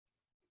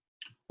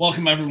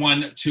Welcome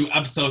everyone to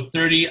episode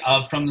 30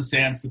 of From the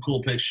Sands, the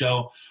Cool Pick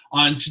Show.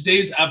 On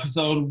today's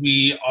episode,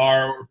 we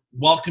are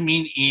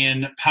welcoming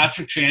in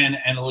Patrick Chan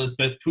and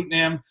Elizabeth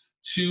Putnam,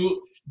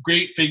 two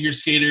great figure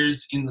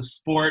skaters in the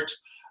sport,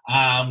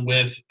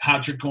 with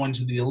Patrick going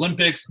to the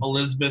Olympics,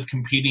 Elizabeth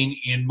competing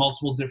in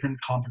multiple different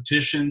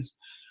competitions.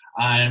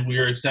 And we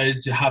are excited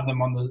to have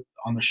them on the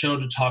show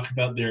to talk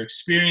about their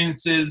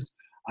experiences,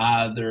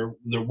 their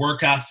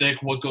work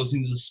ethic, what goes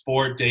into the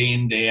sport day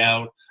in, day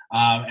out,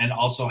 and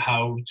also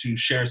how to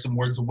share some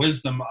words of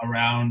wisdom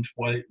around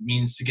what it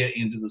means to get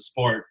into the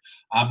sport.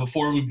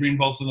 Before we bring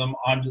both of them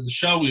onto the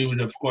show, we would,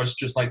 of course,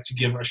 just like to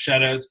give a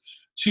shout out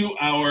to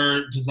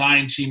our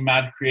design team,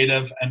 Mad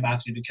Creative and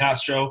Matthew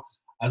DeCastro,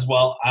 as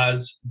well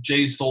as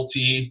Jay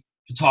Solte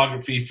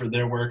Photography for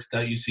their work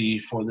that you see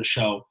for the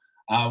show.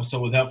 So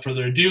without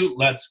further ado,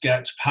 let's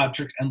get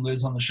Patrick and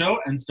Liz on the show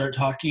and start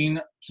talking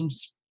some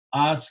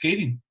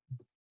skating.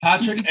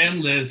 Patrick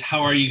and Liz,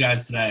 how are you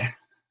guys today?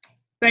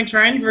 Thanks,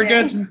 Ryan. We're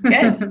good.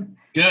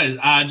 Good.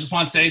 I just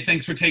want to say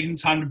thanks for taking the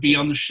time to be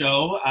on the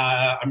show.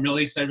 I'm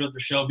really excited about the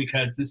show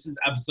because this is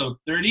episode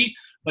 30,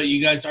 but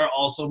you guys are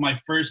also my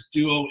first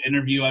duo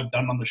interview I've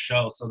done on the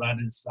show, so that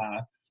is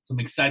some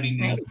exciting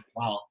news as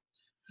well.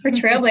 We're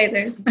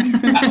trailblazers.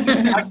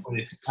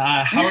 Exactly.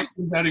 How are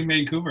things out in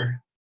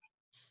Vancouver?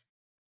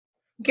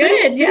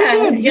 Good,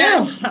 yeah.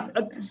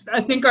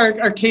 I think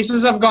our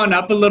cases have gone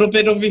up a little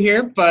bit over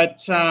here,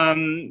 but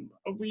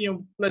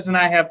Liz and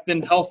I have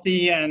been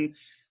healthy and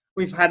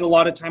we've had a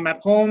lot of time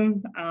at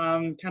home,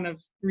 kind of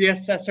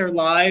reassess our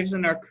lives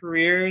and our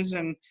careers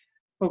and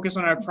focus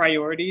on our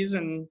priorities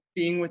and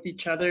being with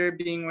each other,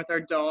 being with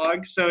our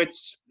dog. So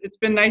it's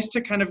been nice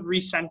to kind of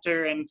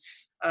recenter and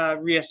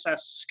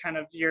reassess kind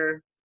of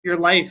your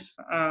life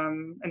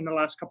in the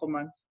last couple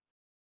months.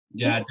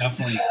 Yeah,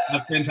 definitely.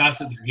 That's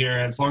fantastic to hear.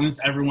 As long as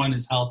everyone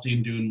is healthy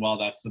and doing well,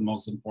 that's the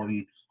most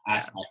important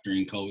aspect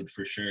during COVID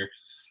for sure.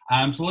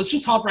 So let's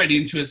just hop right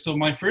into it. So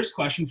my first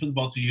question for the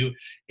both of you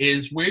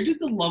is, where did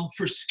the love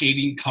for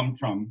skating come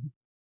from?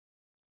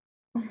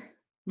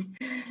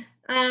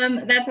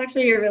 That's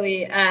actually a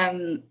really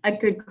a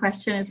good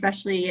question,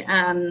 especially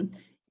in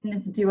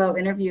this duo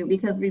interview,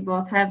 because we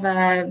both have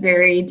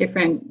very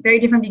different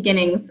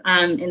beginnings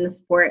in the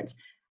sport.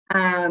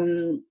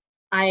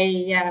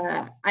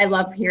 I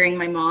love hearing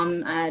my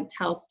mom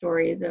tell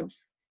stories of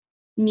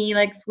me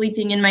like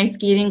sleeping in my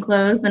skating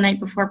clothes the night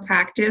before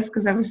practice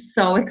because I was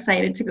so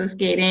excited to go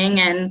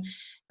skating, and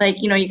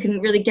you couldn't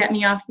really get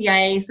me off the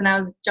ice, and I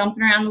was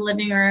jumping around the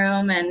living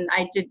room, and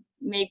I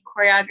made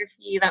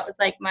choreography. That was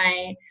like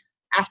my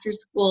after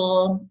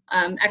school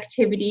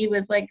activity,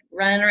 was like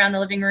running around the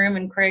living room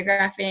and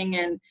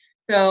choreographing. And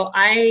so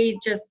I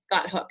just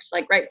got hooked,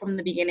 like right from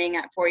the beginning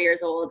at 4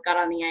 years old, got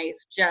on the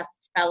ice, just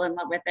fell in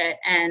love with it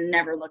and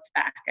never looked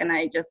back. And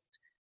I just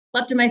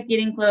slept in my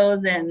skating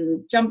clothes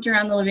and jumped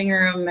around the living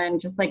room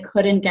and just like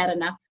couldn't get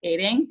enough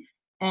skating.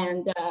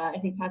 And I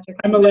think Patrick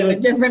has a little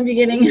different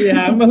beginning.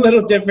 Yeah, I'm a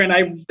little different.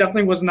 I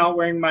definitely was not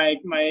wearing my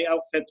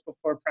outfits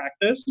before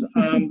practice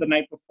the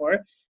night before.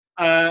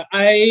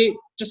 I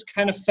just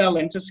kind of fell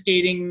into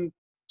skating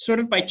sort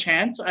of by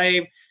chance.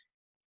 I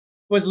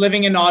was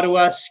living in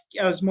Ottawa.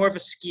 I was more of a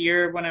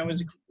skier when I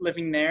was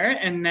living there.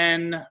 And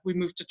then we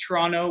moved to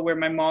Toronto, where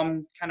my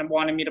mom kind of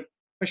wanted me to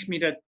push me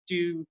to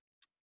do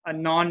a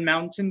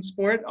non-mountain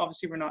sport.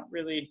 Obviously, we're not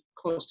really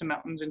close to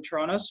mountains in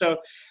Toronto. So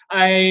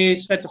I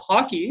said to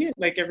hockey,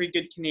 like every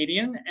good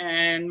Canadian.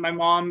 And my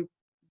mom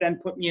then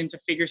put me into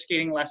figure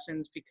skating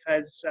lessons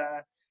because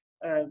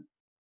a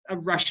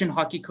Russian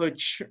hockey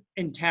coach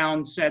in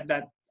town said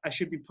that I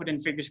should be put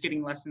in figure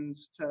skating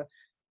lessons to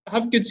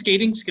have good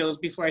skating skills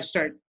before I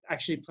start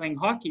actually playing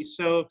hockey.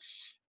 So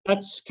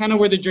that's kind of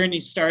where the journey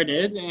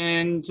started.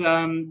 And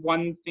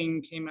one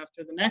thing came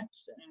after the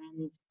next,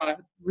 and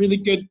really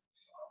good.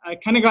 I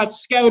kind of got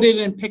scouted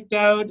and picked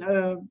out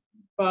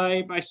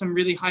by some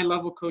really high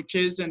level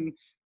coaches, and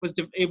was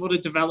able to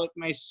develop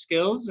my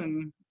skills.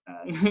 And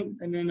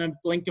and in a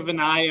blink of an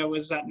eye, I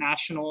was at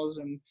nationals,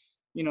 and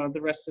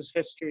the rest is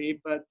history.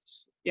 But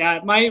yeah,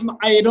 I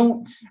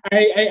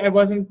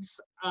wasn't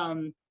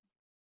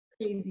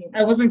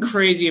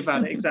crazy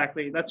about it.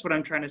 Exactly. That's what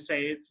I'm trying to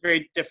say. It's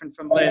very different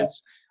from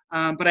Liz.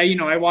 But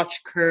I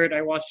watched Kurt,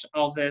 I watched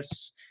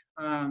Elvis,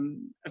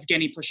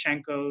 Evgeny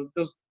Plashenko.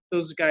 Those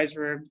guys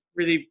were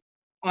really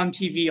on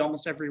TV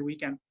almost every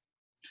weekend.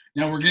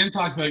 Now we're going to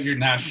talk about your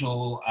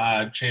national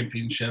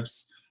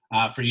championships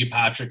for you,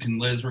 Patrick and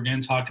Liz. We're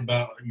going to talk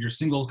about your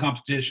singles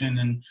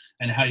competition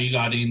and how you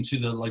got into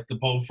the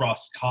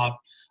Bofrost Cup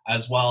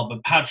as well.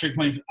 But Patrick,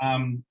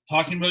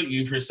 talking about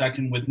you for a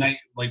second with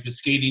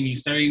skating, you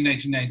started in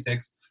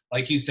 1996.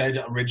 Like you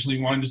said,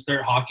 originally wanted to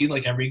start hockey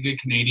like every good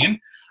Canadian.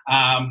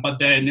 But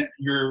then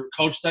your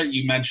coach that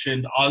you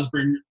mentioned,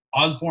 Osborne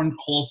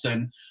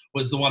Colson,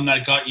 was the one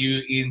that got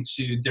you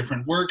into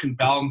different work and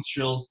balance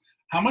drills.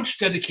 How much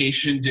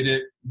dedication did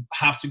it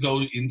have to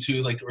go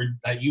into, or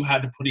that you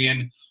had to put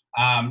in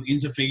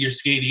into figure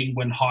skating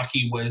when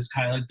hockey was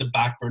kind of like the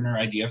back burner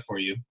idea for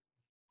you?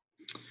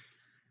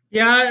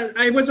 Yeah,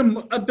 I was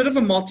a bit of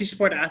a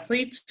multi-sport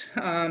athlete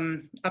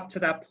up to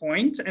that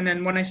point. And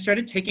then when I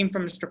started taking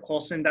from Mr.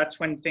 Colson, that's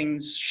when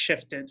things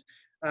shifted.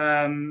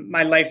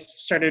 My life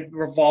started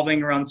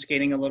revolving around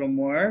skating a little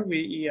more.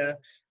 I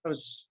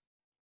was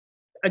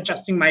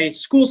adjusting my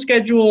school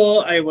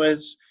schedule. I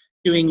was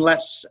doing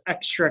less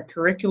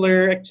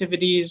extracurricular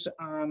activities.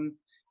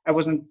 I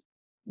wasn't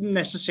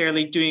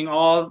necessarily doing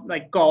all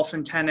like golf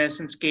and tennis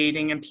and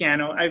skating and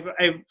piano.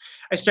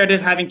 I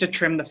started having to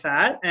trim the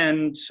fat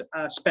and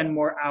spend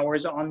more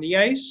hours on the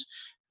ice.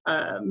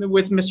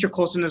 With Mr.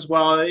 Colson as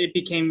well, it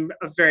became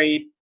a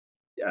very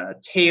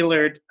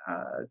tailored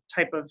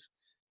type of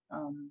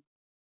um,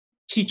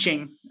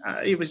 teaching.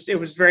 It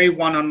was very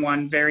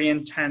one-on-one, very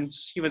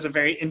intense. He was a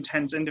very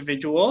intense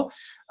individual,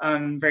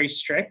 very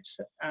strict,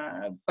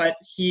 but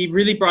he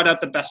really brought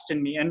out the best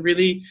in me and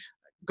really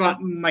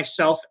got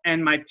myself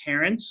and my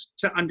parents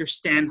to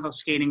understand how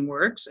skating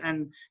works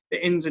and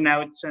the ins and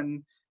outs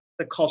and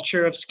the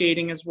culture of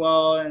skating as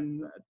well.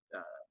 And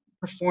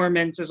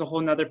performance is a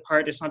whole nother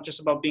part. It's not just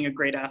about being a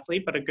great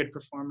athlete, but a good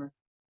performer.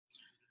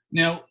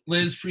 Now,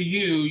 Liz, for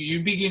you,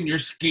 you began your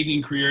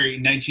skating career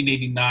in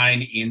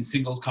 1989 in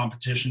singles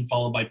competition,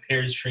 followed by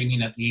pairs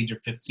training at the age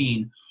of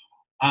 15.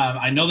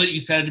 I know that you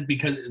said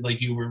because like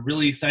you were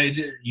really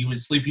excited, you would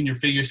sleep in your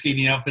figure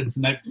skating outfits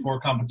the night before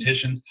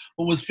competitions.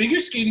 But was figure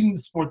skating the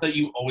sport that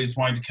you always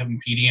wanted to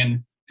compete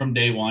in from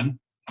day one?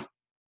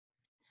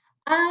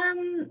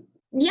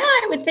 Yeah,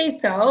 I would say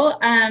so.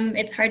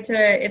 It's hard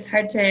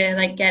to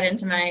like get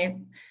into my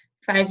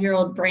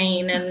 5-year-old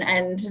brain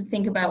and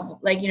think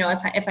about like,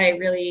 if I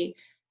really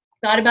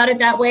thought about it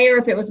that way, or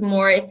if it was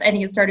more, I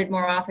think it started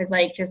more off as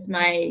like just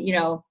my, it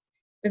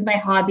was my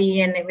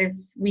hobby and it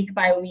was week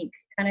by week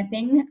kind of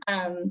thing.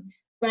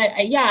 But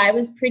I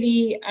was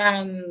pretty,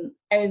 I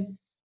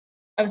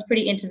was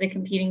pretty into the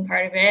competing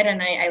part of it,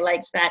 and I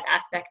liked that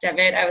aspect of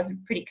it. I was a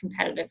pretty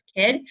competitive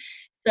kid,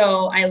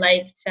 so I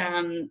liked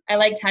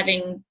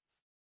having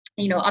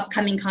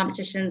upcoming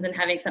competitions and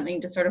having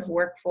something to sort of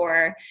work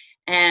for.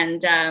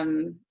 And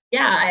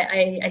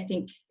I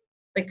think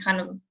like kind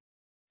of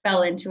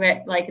fell into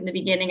it like in the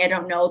beginning. I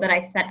don't know that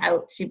I set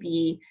out to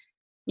be,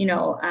 you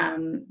know,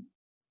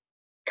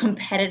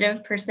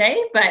 competitive per se,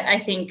 but I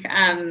think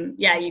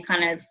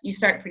you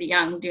start pretty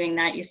young doing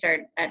that. You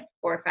start at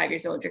 4 or 5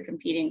 years old, you're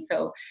competing.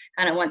 So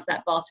kind of once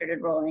that ball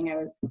started rolling, I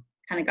was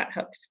kind of got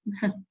hooked.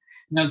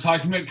 Now,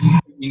 talking about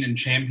competing in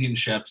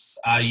championships,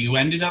 you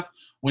ended up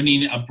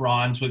winning a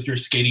bronze with your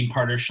skating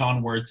partner,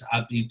 Sean Wirtz,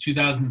 at the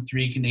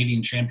 2003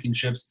 Canadian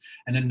Championships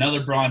and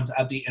another bronze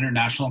at the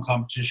international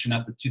competition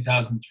at the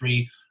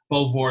 2003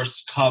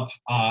 Beauvorce Cup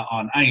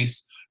on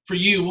ice. For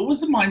you, what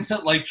was the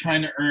mindset like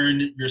trying to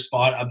earn your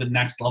spot at the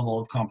next level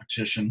of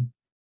competition?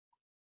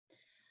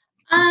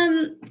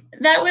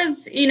 That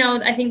was,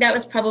 I think that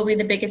was probably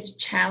the biggest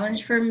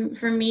challenge for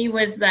me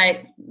was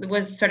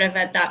sort of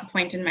at that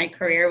point in my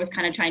career was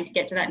kind of trying to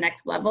get to that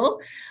next level.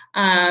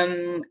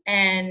 And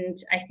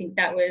I think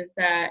that was,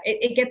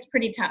 it gets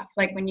pretty tough.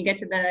 Like when you get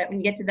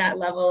to that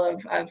level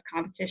of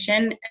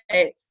competition,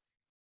 it's,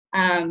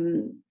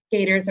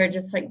 skaters are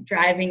just like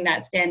driving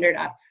that standard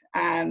up,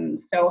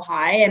 so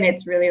high, and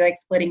it's really like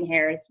splitting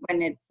hairs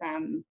when it's,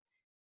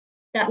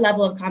 that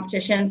level of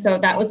competition. So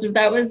that was a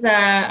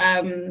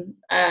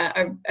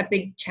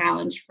big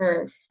challenge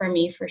for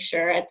me for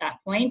sure at that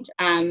point.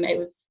 It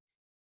was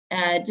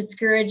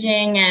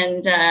discouraging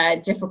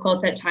and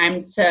difficult at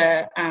times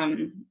to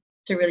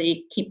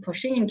really keep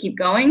pushing and keep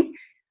going.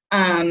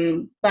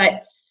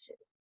 But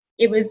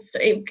it was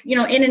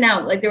in and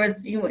out. Like there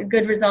was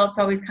good results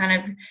always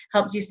kind of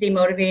helped you stay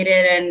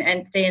motivated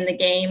and stay in the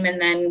game,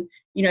 and then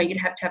you'd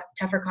have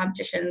tougher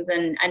competitions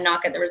and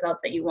not get the results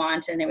that you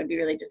want, and it would be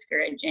really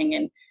discouraging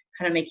and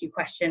kind of make you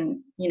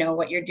question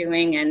what you're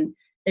doing, and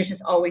there's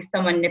just always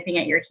someone nipping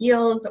at your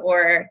heels,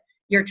 or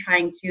you're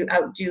trying to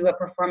outdo a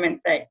performance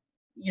that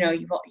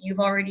you've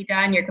already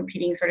done. You're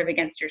competing sort of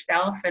against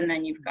yourself, and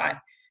then you've got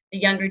the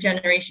younger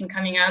generation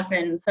coming up,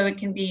 and so it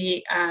can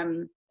be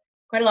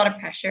quite a lot of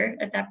pressure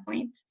at that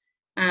point.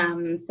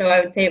 So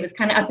I would say it was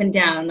kind of up and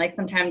down. Like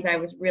sometimes I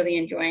was really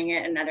enjoying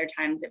it, and other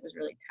times it was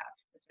really tough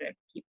to sort of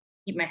keep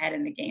my head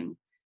in the game.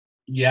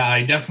 Yeah,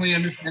 I definitely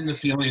understand the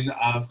feeling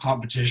of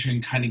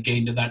competition, kind of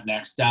getting to that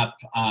next step.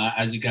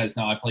 As you guys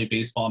know, I play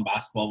baseball and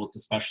basketball with the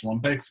Special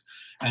Olympics.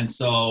 And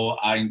so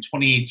in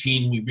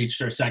 2018, we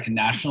reached our second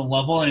national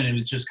level, and it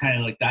was just kind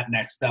of like that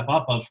next step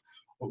up of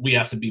we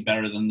have to be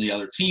better than the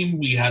other team.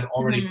 We had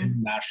already been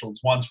in nationals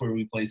once where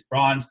we placed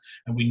bronze,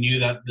 and we knew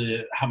that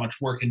how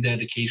much work and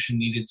dedication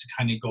needed to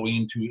kind of go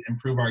in to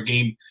improve our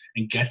game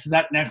and get to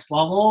that next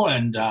level.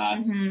 And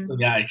so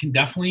yeah, it can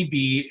definitely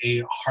be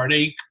a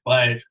heartache,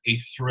 but a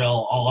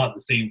thrill all at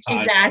the same time.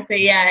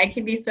 Exactly. Yeah, it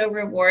can be so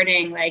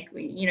rewarding. Like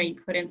you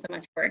put in so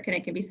much work, and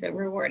it can be so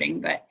rewarding,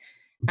 but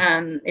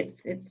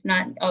it's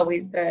not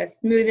always the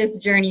smoothest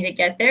journey to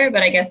get there.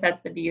 But I guess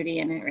that's the beauty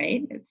in it,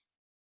 right?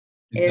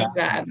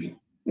 Exactly.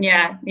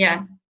 Yeah.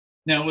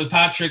 Now, with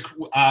Patrick,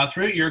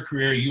 throughout your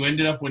career, you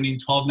ended up winning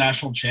 12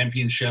 national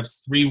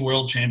championships, 3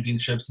 world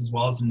championships, as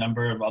well as a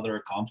number of other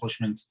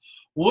accomplishments.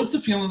 What was the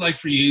feeling like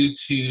for you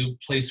to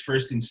place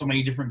first in so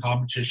many different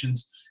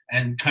competitions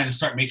and kind of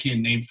start making a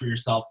name for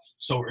yourself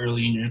so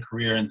early in your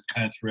career and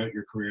kind of throughout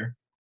your career?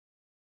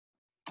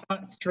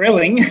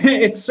 Thrilling.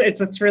 It's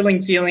a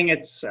thrilling feeling.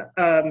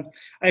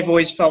 I've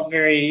always felt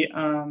very.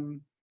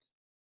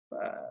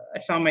 I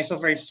found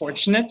myself very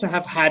fortunate to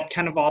have had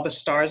kind of all the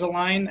stars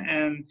align,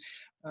 and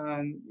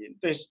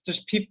there's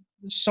people.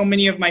 So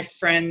many of my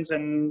friends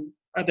and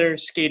other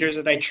skaters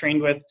that I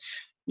trained with,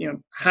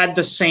 had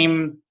the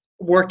same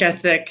work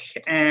ethic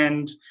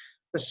and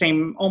the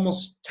same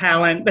almost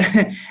talent,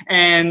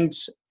 and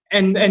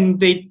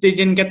they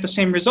didn't get the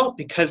same result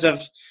because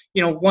of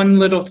one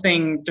little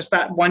thing, just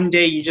that one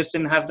day you just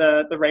didn't have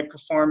the right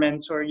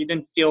performance, or you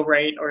didn't feel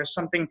right, or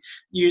something.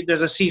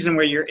 There's a season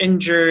where you're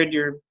injured,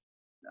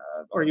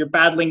 or you're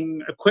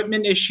battling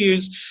equipment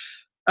issues.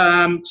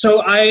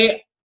 So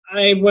I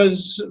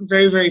was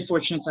very, very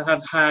fortunate to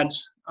have had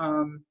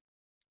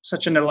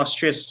such an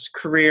illustrious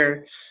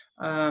career.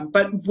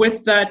 But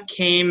with that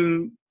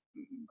came,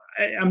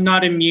 I'm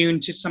not immune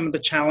to some of the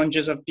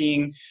challenges of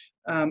being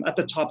at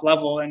the top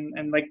level.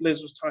 And like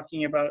Liz was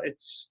talking about,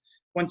 it's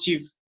once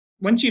you've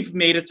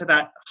made it to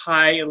that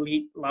high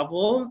elite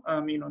level,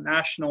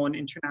 national and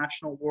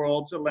international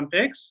worlds,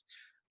 Olympics,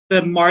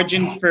 the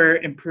margin for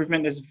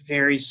improvement is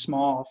very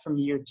small from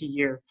year to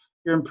year.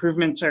 Your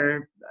improvements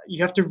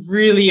you have to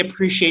really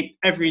appreciate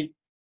every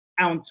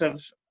ounce of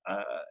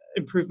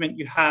improvement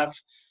you have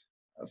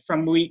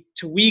from week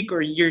to week,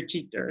 or year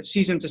to, or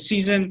season to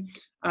season.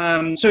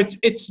 So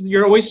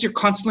you're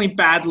constantly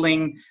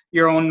battling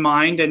your own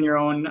mind and your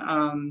own,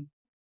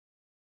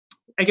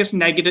 I guess,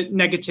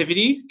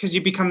 negativity, because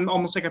you become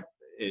almost like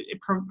it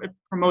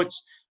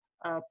promotes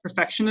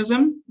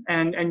perfectionism,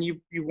 and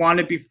you want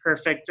to be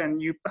perfect,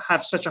 and you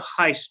have such a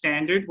high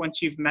standard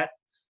once you've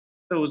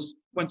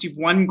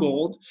won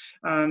gold.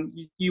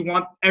 You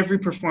want every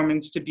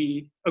performance to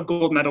be a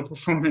gold medal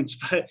performance,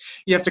 but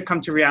you have to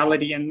come to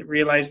reality and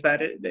realize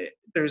that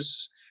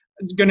there's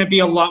going to be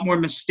a lot more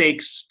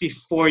mistakes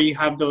before you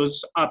have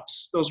those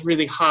ups, those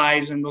really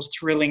highs, and those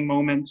thrilling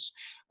moments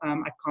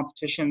at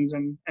competitions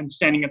and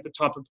standing at the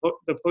top of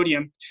the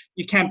podium.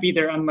 You can't be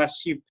there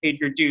unless you've paid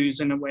your dues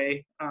in a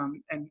way,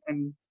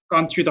 and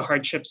gone through the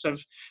hardships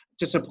of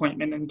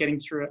disappointment and getting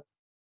through it.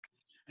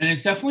 And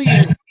it's definitely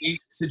a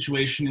unique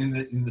situation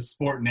in the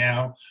sport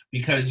now,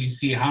 because you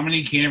see how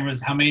many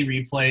cameras, how many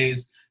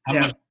replays, how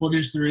much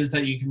footage there is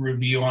that you can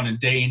review on a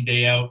day in,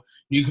 day out.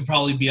 You could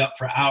probably be up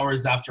for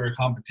hours after a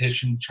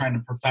competition trying to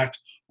perfect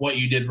what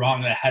you did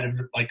wrong ahead of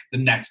like the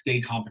next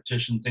day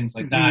competition, things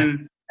like that.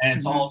 And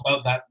it's all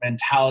about that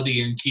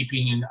mentality and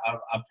keeping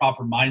a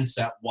proper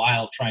mindset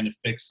while trying to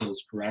fix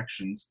those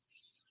corrections.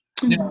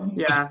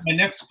 Now, my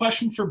next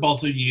question for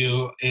both of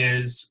you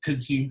is,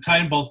 because you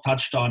kind of both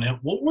touched on it,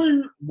 what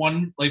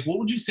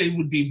would you say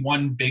would be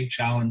one big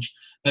challenge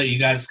that you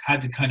guys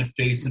had to kind of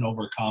face and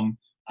overcome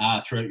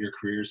throughout your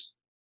careers?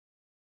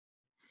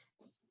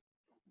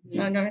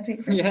 No, I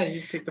take the Yeah,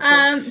 you take the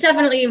first.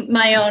 Definitely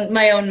my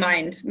own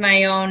mind,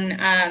 my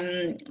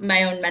own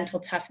mental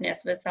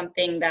toughness was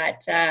something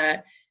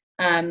that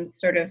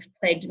sort of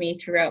plagued me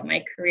throughout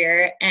my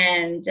career,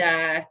 and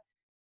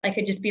I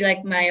could just be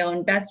like my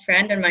own best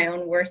friend and my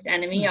own worst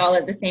enemy all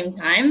at the same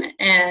time.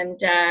 And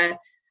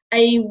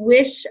I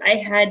wish I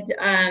had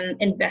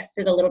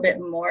invested a little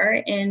bit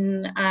more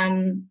in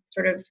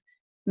sort of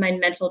my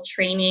mental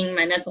training,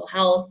 my mental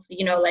health,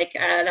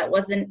 that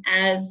wasn't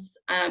as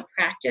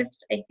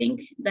practiced, I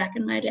think, back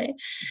in my day.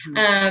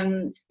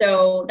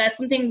 So that's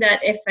something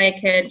that if I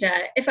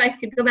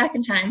could go back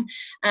in time,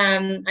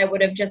 I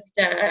would have just,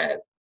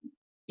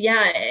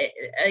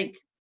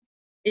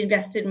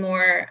 invested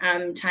more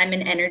time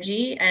and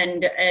energy,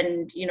 and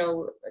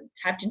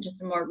tapped into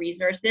some more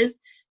resources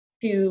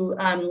to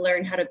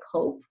learn how to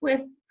cope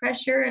with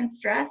pressure and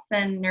stress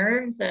and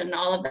nerves and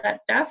all of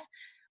that stuff,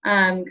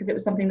 because it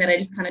was something that I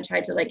just kind of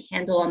tried to like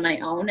handle on my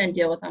own and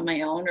deal with on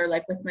my own, or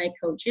like with my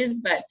coaches,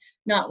 but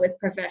not with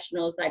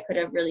professionals that could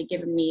have really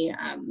given me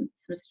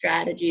some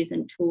strategies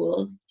and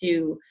tools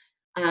to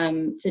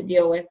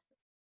deal with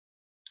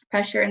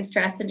pressure and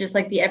stress, and just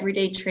like the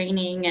everyday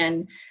training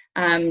and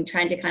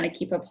trying to kind of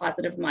keep a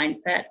positive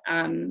mindset.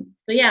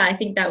 So yeah, I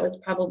think that was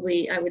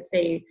probably, I would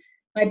say,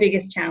 my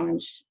biggest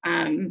challenge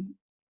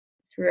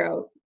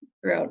throughout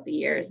the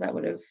years.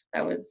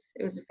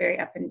 It was very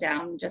up and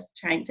down, just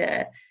trying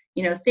to,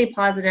 stay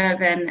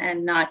positive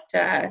and not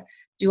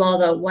do all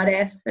the what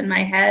ifs in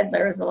my head.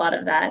 There was a lot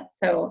of that.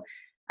 So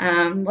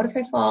what if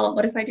I fall?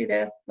 What if I do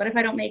this? What if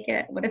I don't make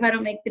it? What if I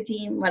don't make the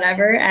team?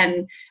 Whatever.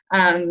 And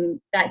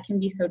that can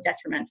be so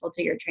detrimental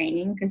to your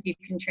training, because you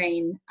can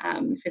train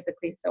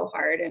physically so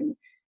hard and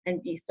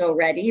be so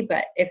ready.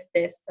 But if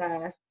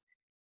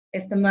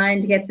the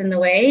mind gets in the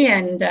way,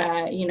 and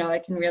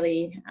it can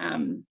really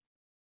kind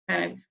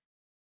of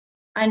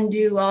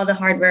undo all the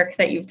hard work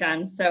that you've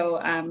done. So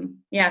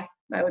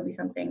that would be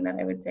something that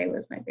I would say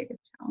was my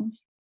biggest challenge.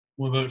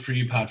 What about for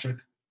you, Patrick?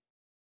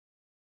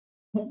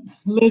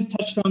 Liz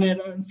touched on it.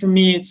 For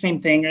me, it's the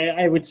same thing.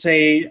 I would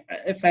say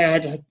if I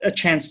had a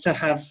chance to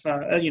have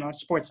a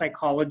sports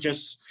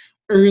psychologist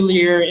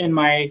earlier in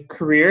my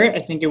career,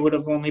 I think it would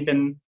have only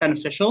been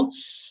beneficial.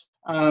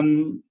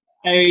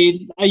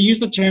 I use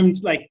the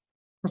terms like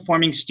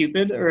performing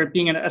stupid or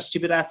being a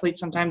stupid athlete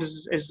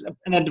sometimes is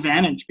an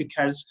advantage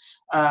because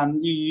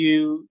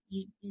you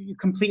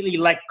completely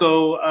let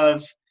go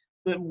of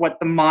what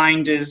the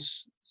mind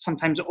is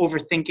sometimes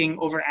overthinking,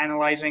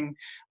 overanalyzing.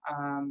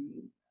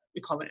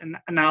 We call it an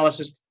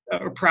analysis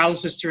or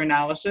paralysis through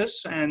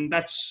analysis, and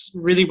that's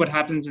really what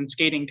happens in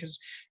skating because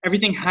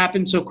everything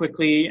happens so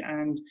quickly.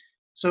 And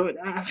so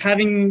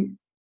having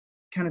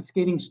kind of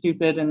skating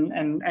stupid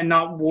and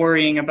not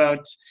worrying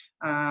about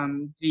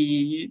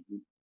the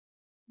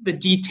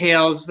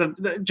details,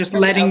 just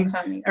letting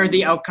or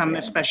the outcome,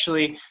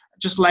 especially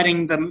just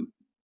letting the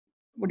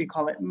what do you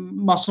call it,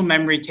 muscle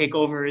memory take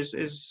over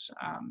is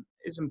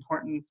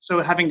important.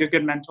 So having a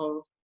good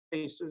mental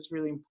base is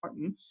really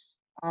important.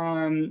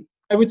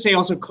 I would say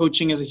also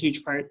coaching is a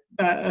huge part.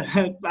 I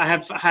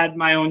have had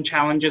my own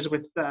challenges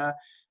with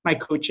my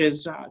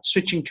coaches,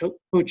 switching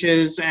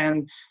coaches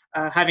and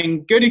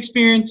having good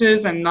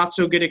experiences and not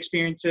so good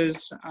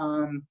experiences.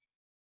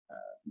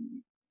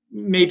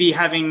 Maybe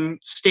having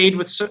stayed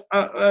with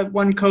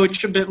one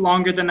coach a bit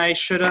longer than I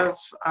should have,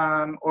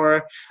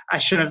 or I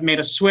should have made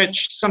a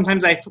switch.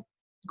 Sometimes I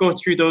go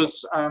through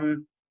those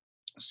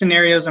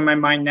scenarios in my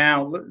mind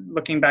now,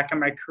 looking back on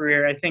my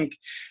career. I think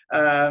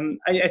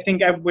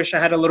I wish I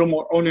had a little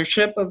more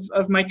ownership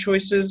of my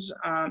choices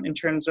in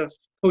terms of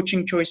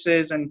coaching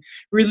choices and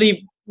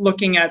really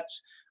looking at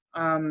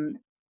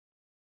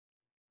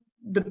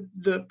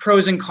the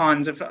pros and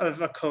cons of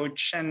a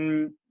coach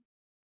and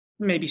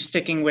maybe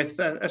sticking with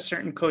a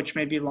certain coach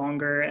maybe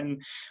longer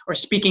or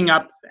speaking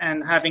up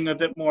and having a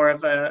bit more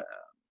of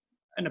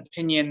an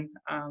opinion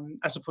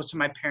as opposed to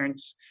my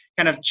parents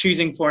kind of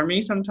choosing for me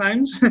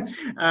sometimes.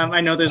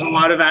 I know there's a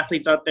lot of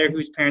athletes out there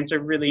whose parents are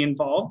really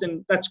involved,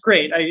 and that's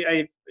great.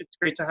 It's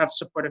great to have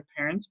supportive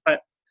parents,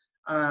 but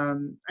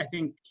I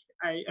think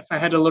if I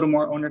had a little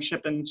more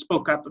ownership and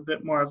spoke up a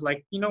bit more of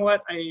like, you know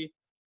what, I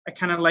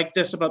kind of like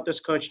this about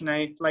this coach and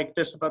I like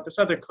this about this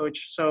other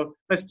coach, so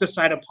let's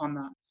decide upon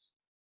that.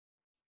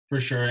 For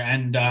sure.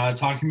 And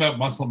talking about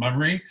muscle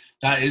memory,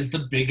 that is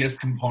the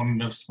biggest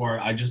component of sport.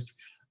 I just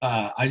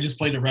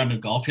played a round of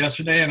golf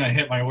yesterday and I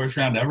hit my worst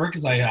round ever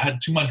because I had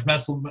too much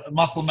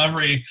muscle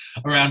memory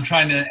around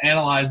trying to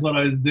analyze what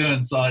I was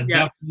doing. So I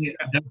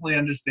definitely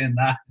understand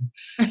that.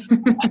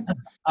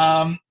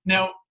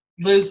 Now,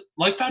 Liz,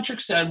 like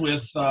Patrick said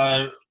with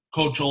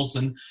Coach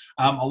Olson,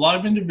 a lot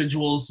of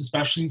individuals,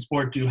 especially in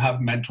sport, do have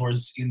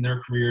mentors in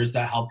their careers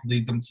that help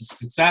lead them to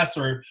success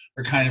or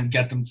kind of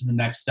get them to the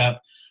next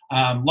step.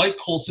 Like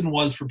Colson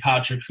was for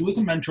Patrick, who was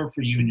a mentor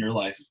for you in your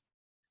life?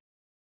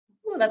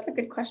 Oh, that's a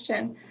good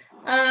question.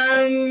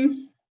 I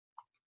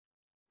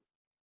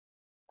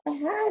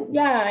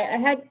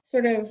had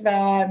sort of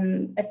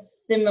a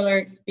similar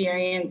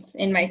experience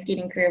in my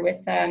skating career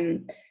with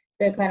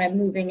the kind of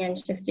moving and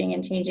shifting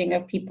and changing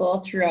of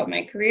people throughout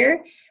my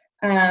career.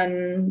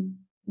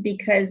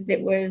 Because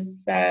it was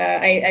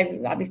I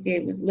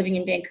obviously was living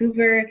in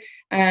Vancouver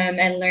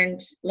and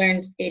learned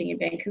skating in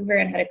Vancouver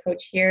and had a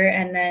coach here,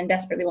 and then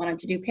desperately wanted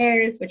to do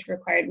pairs, which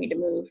required me to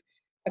move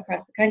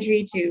across the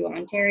country to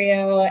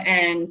Ontario.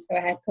 And so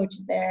I had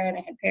coaches there, and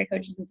I had pair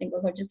coaches and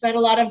single coaches. So I had a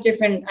lot of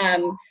different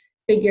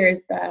figures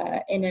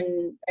in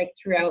and like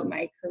throughout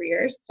my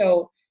career.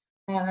 So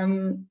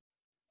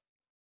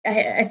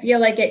I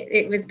feel like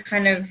it was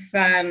kind of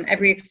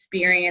every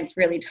experience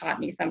really taught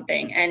me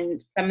something,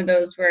 and some of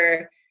those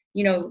were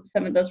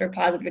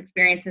positive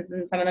experiences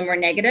and some of them were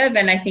negative.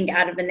 And I think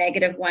out of the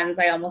negative ones,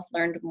 I almost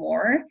learned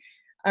more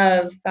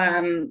of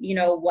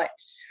what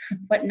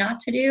not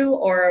to do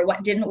or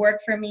what didn't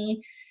work for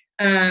me.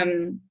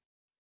 And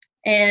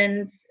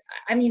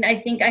I mean,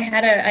 I think I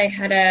had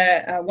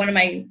a one of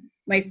my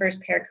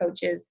first pair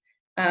coaches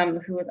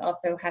who was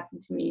also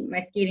happened to be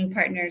my skating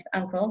partner's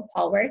uncle,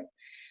 Paul Worth.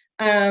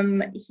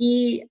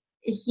 He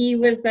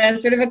was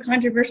sort of a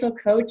controversial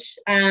coach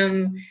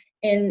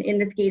in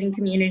the skating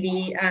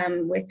community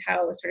with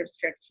how sort of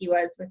strict he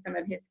was with some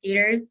of his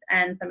skaters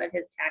and some of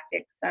his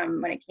tactics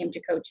when it came to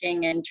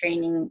coaching and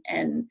training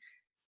and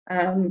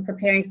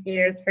preparing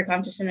skaters for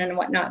competition and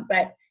whatnot.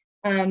 But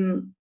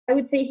I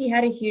would say he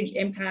had a huge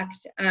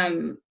impact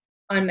on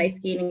my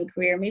skating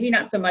career. Maybe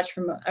not so much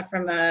from a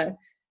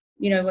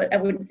I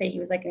wouldn't say he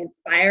was like an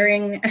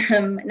inspiring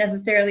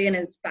necessarily an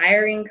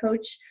inspiring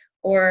coach.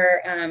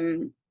 Or,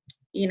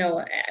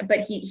 but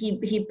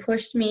he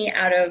pushed me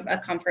out of a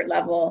comfort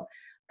level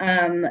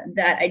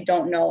that I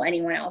don't know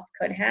anyone else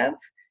could have.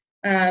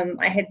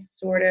 I had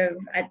sort of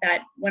at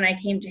that, when I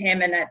came to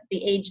him and at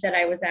the age that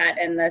I was at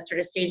and the sort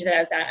of stage that I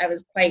was at, I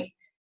was quite,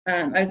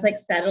 I was like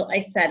I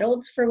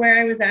settled for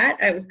where I was at.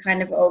 I was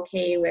kind of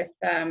okay with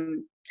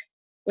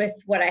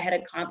what I had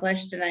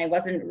accomplished, and I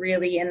wasn't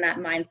really in that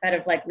mindset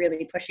of like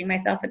really pushing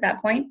myself at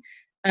that point.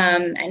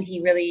 And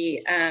he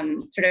really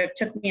sort of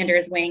took me under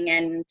his wing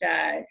and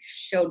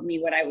showed me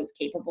what I was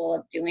capable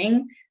of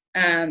doing.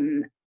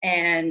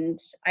 And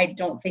I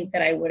don't think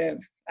that I would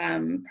have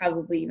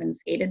probably even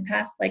skated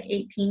past like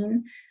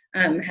 18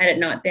 had it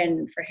not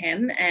been for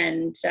him.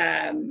 And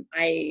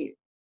I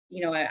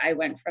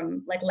went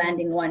from like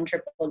landing one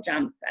triple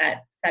jump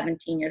at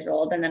 17 years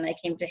old, and then I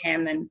came to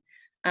him, and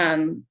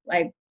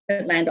I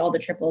could land all the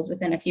triples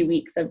within a few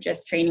weeks of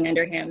just training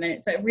under him.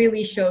 And it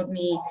really showed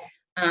me,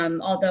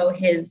 although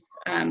his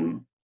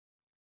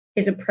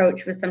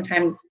approach was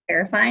sometimes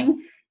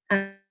terrifying,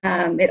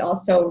 it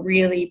also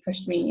really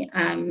pushed me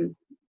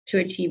to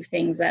achieve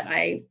things that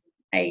I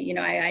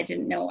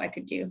didn't know I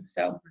could do.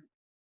 So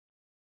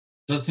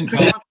that's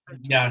incredible.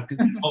 Yeah.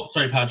 Oh,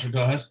 sorry, Patrick,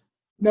 go ahead.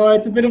 No,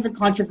 it's a bit of a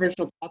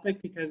controversial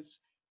topic because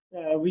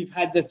we've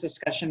had this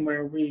discussion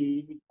where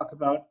we talk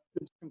about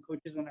the different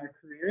coaches in our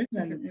careers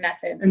and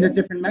methods and the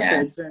different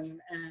methods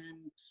and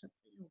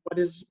what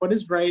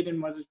is right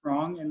and what is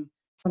wrong, and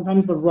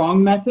sometimes the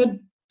wrong method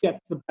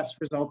gets the best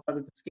results out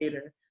of the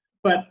skater,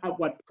 but at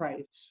what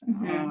price?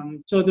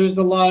 So there's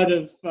a lot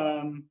of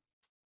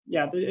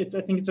I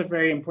think it's a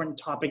very important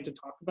topic to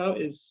talk about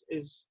is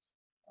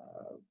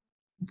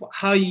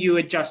how you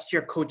adjust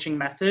your coaching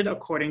method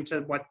according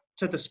to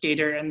the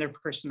skater and their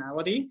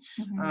personality,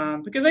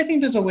 because I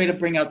think there's a way to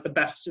bring out the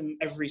best in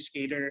every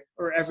skater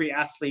or every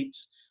athlete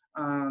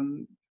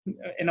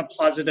in a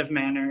positive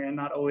manner, and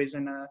not always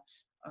in a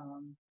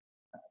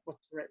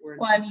what's the right word?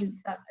 Well, I mean,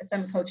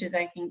 some coaches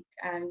I think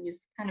use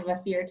kind of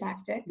a fear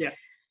tactic. Yeah.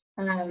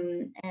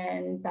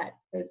 And that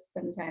was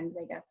sometimes,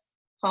 I guess,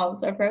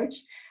 Paul's approach.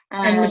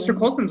 And Mr.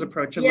 Coulson's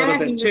approach a little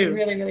bit he too. was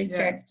really, really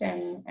strict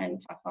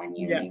and tough on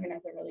you, even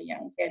as a really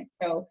young kid.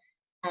 So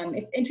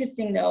it's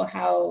interesting though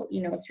how,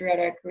 throughout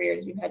our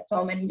careers we've had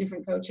so many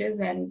different coaches,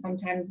 and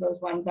sometimes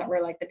those ones that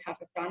were like the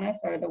toughest on us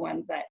are the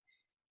ones that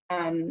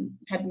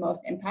had the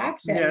most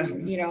impact.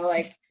 And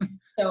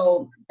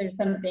so there's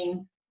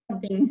something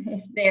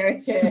there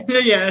to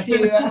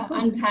to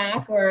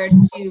unpack or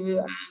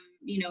to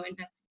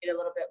investigate a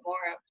little bit more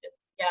of just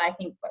I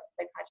think what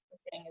the coach was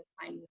saying is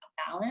finding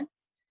a balance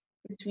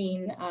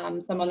between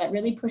someone that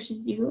really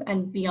pushes you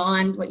and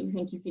beyond what you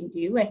think you can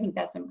do. I think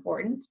that's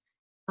important,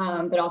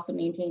 but also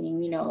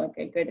maintaining like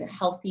a good,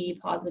 healthy,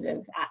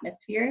 positive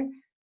atmosphere.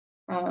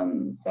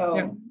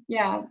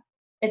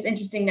 It's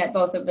interesting that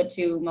both of the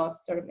two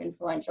most sort of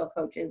influential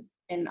coaches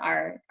in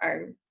our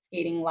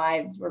skating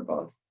lives were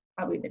both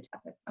probably the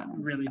toughest on us.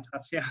 Really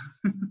tough, yeah.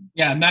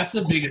 Yeah, and that's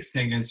the biggest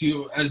thing is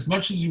as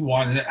much as you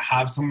want to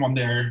have someone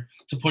there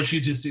to push you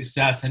to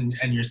success and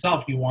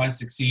yourself, you want to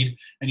succeed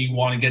and you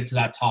want to get to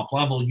that top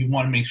level, you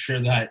want to make sure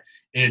that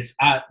it's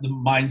at the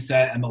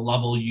mindset and the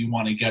level you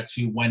want to get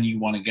to when you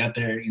want to get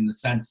there, in the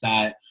sense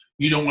that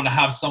you don't want to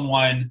have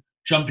someone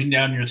jumping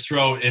down your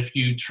throat if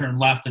you turn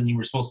left and you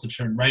were supposed to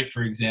turn right,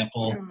 for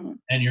example,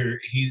 and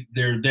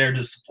they're there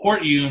to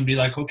support you and be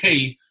like,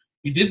 okay,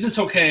 you did this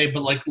okay,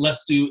 but like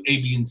let's do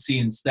A, B, and C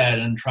instead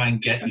and try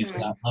and get you to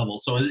that level.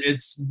 So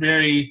it's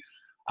very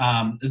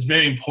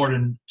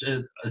important,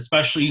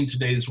 especially in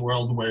today's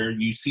world where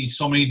you see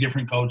so many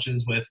different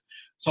coaches with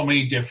so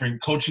many different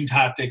coaching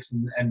tactics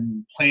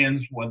and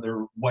plans,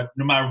 no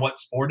matter what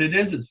sport it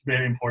is. It's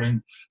very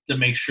important to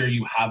make sure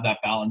you have that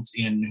balance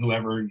in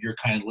whoever you're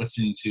kind of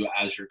listening to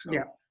as your coach.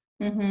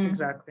 Yeah,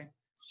 exactly.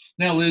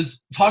 Now,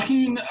 Liz,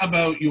 talking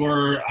about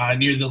your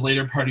near the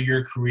later part of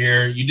your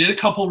career, you did a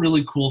couple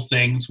really cool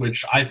things,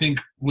 which I think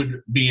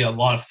would be a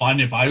lot of fun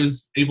if I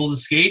was able to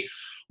skate.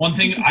 One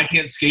thing, I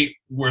can't skate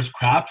worth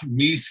crap.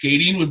 Me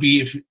skating would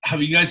be,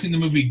 have you guys seen the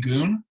movie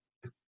Goon?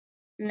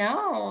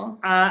 No.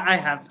 I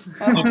have.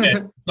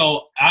 Okay,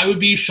 so I would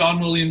be Sean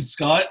William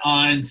Scott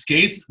on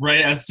skates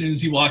right as soon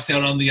as he walks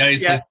out on the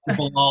ice, like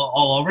people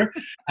all over.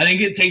 I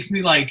think it takes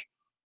me like,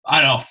 I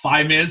don't know,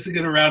 5 minutes to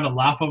get around a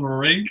lap of a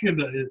rink,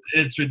 and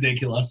it's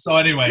ridiculous. So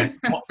anyways,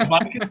 if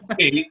I could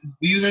skate,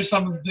 these are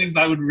some of the things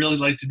I would really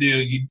like to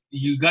do.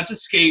 You got to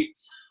skate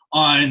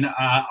on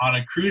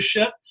a cruise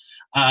ship,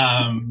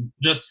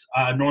 just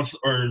north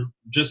or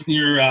just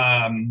near,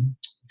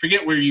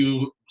 forget where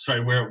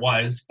it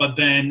was, but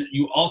then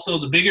you also,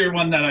 the bigger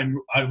one that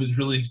I was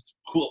really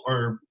cool,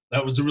 or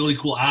that was a really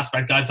cool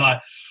aspect I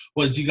thought,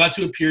 was you got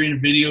to appear in a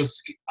video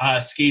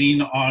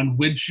skating on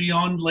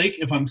Widgeon Lake,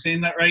 if I'm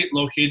saying that right,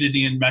 located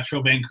in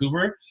Metro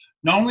Vancouver.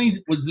 Not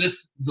only was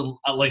this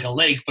like a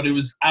lake, but it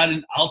was at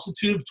an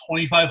altitude of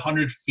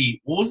 2,500 feet.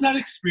 What was that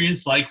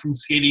experience like from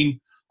skating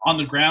on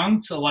the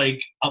ground to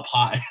like up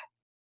high?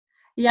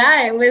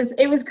 Yeah,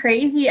 it was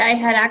crazy. I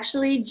had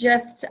actually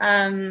just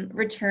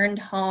returned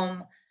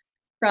home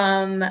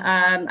from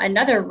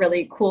another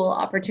really cool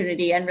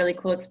opportunity and really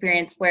cool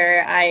experience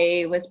where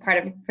I was part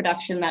of a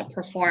production that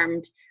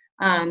performed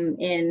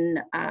in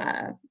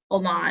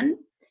Oman.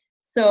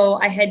 So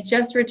I had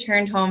just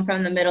returned home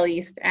from the Middle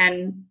East,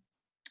 and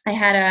I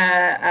had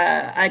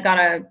I got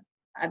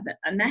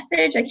a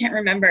message, I can't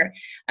remember,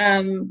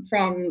 from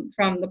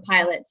the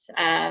pilot,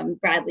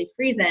 Bradley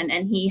Friesen,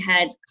 and he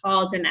had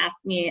called and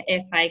asked me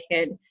if I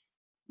could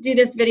do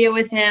this video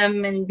with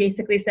him, and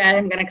basically said,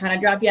 I'm going to kind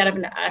of drop you out of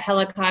a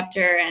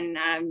helicopter and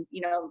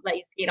let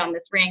you skate on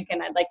this rink,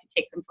 and I'd like to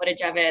take some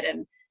footage of it.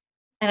 And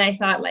I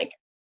thought, like,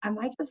 am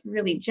I just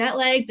really jet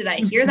lagged? Did I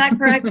hear that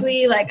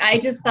correctly? Like, I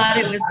just thought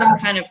it was some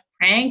kind of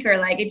prank, or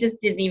like, it just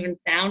didn't even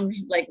sound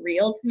like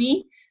real to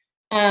me.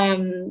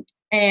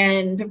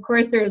 And of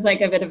course there was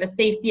like a bit of a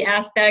safety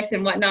aspect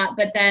and whatnot,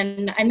 but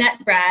then I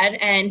met Brad,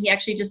 and he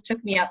actually just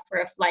took me up for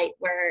a flight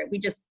where we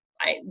just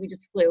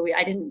flew.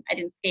 I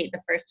didn't skate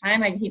the first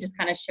time. He just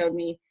kind of showed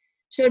me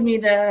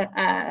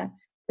the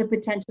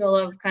potential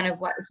of kind of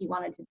what he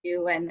wanted to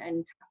do, and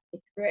talk me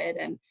through it.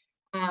 And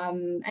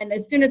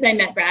as soon as I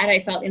met Brad,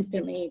 I felt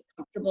instantly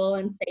comfortable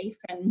and safe,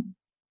 and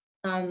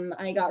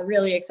I got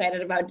really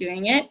excited about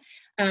doing it.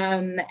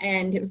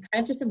 And it was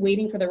kind of just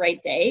waiting for the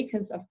right day,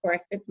 because of course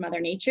it's Mother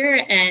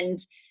Nature,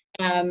 and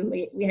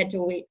we had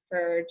to wait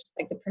for just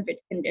like the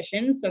perfect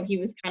conditions. So he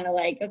was kind of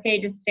like, okay,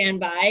 just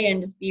stand by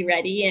and just be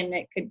ready, and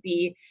it could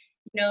be,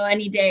 you know,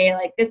 any day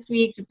like this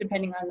week, just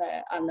depending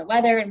on the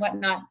weather and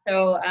whatnot.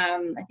 So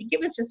I think it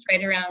was just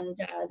right around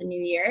the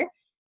new year,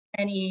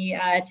 and he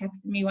texted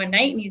me one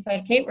night and he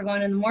said, Kate, we're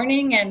going in the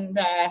morning, and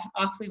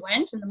off we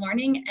went in the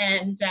morning.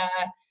 And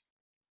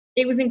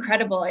it was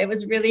incredible. It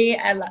was really,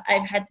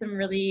 I've had some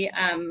really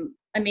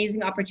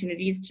amazing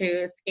opportunities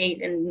to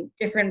skate in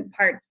different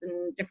parts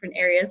and different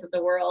areas of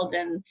the world,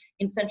 and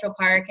in Central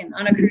Park and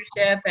on a cruise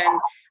ship.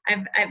 And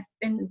I've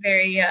been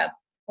very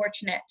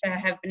fortunate to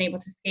have been able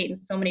to skate in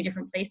so many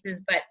different places,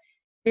 but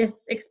this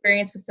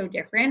experience was so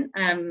different.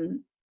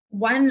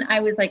 One, I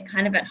was like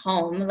kind of at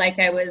home, like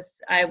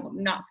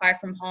I'm not far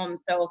from home.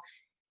 So,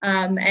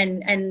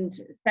 and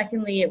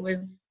secondly, it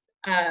was,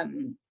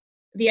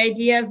 the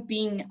idea of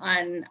being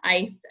on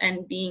ice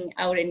and being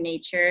out in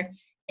nature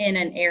in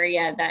an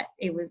area that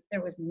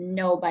there was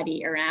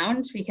nobody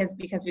around, because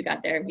we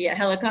got there via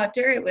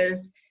helicopter. It was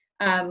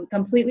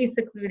completely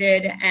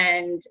secluded,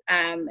 and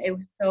it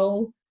was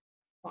so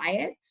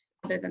quiet,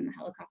 other than the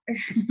helicopter.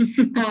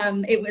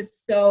 It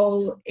was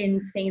so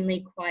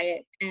insanely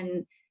quiet,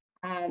 and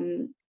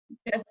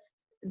just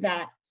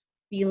that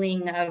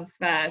feeling of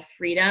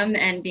freedom,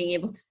 and being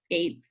able to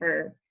skate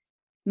for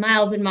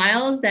miles and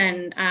miles,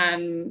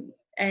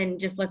 and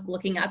just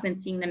looking up and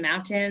seeing the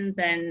mountains,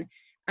 and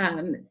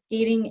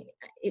skating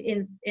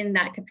in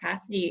that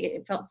capacity,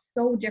 it felt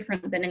so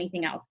different than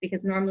anything else,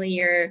 because normally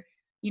you're,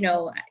 you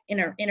know,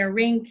 in a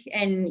rink,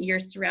 and you're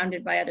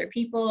surrounded by other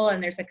people,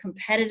 and there's a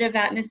competitive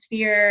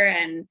atmosphere,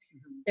 and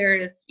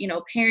there's, you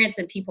know, parents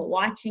and people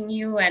watching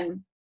you,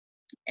 and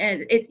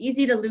it's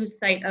easy to lose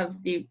sight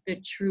of the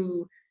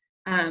true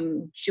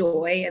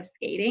joy of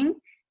skating.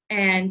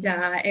 And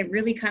it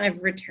really kind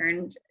of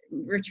returned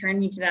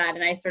me to that,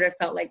 and I sort of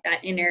felt like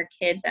that inner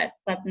kid that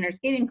slept in her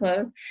skating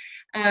clothes.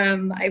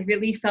 I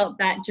really felt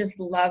that just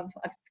love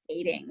of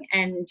skating,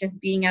 and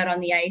just being out on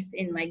the ice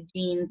in like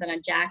jeans and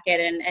a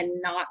jacket,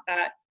 and not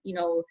that, you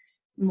know,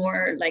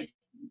 more like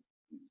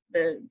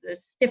the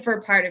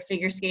stiffer part of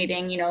figure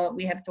skating. You know,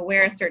 we have to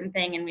wear a certain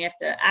thing, and we have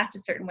to act a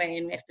certain way,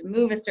 and we have to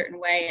move a certain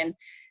way, and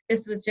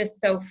this was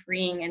just so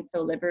freeing and so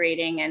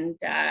liberating. And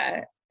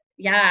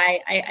yeah,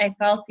 I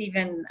felt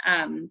even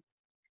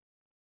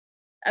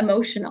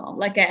emotional.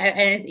 Like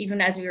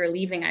even as we were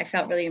leaving, I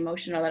felt really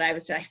emotional, that I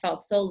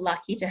felt so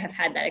lucky to have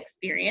had that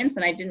experience,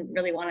 and I didn't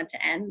really want it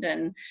to end.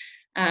 And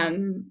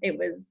it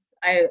was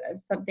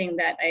something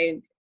that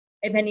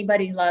if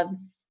anybody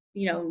loves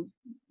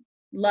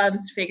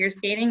figure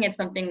skating, it's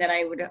something that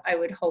I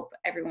would hope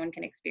everyone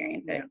can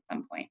experience it at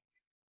some point.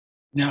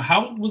 Now,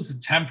 how was the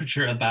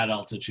temperature at that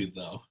altitude,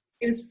 though?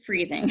 It was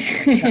freezing.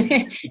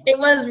 It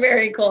was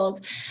very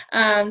cold.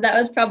 That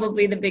was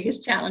probably the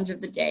biggest challenge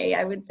of the day,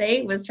 I would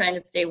say, was trying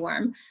to stay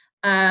warm.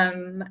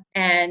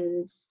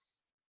 And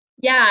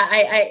yeah,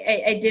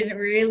 I didn't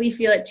really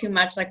feel it too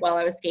much, like while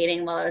I was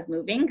skating, while I was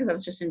moving, because I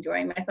was just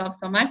enjoying myself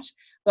so much.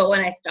 But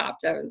when I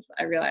stopped,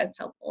 I realized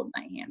how cold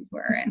my hands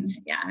were. And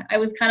yeah, I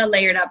was kind of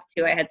layered up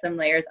too. I had some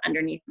layers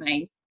underneath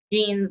my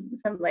jeans,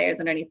 some layers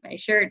underneath my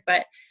shirt,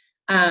 but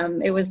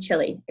it was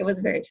chilly. It was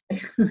very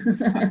chilly.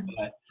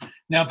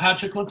 Now,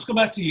 Patrick, let's go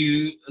back to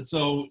you.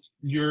 So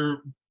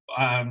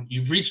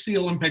you've reached the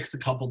Olympics a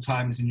couple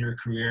times in your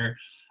career,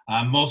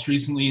 most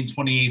recently in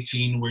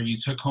 2018, where you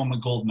took home a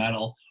gold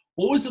medal.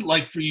 What was it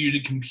like for you to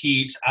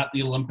compete at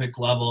the Olympic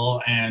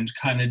level and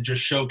kind of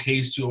just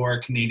showcase your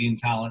Canadian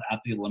talent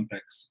at the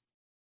Olympics?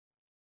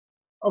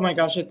 Oh my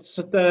gosh, it's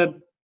the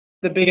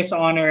biggest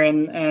honor,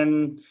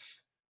 and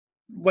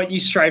what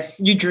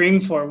you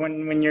dream for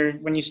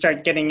when you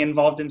start getting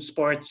involved in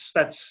sports.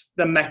 That's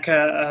the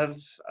mecca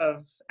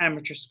of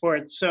amateur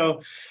sports.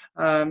 So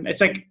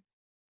it's like,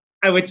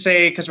 I would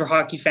say, because we're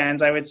hockey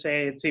fans, I would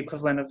say it's the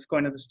equivalent of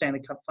going to the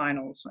Stanley Cup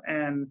Finals.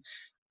 And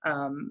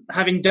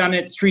having done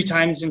it 3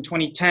 times in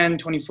 2010,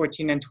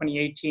 2014, and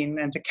 2018,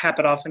 and to cap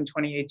it off in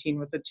 2018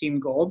 with the team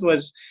gold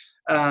was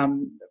I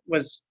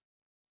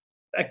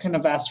couldn't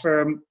have asked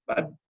for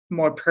a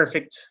more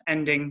perfect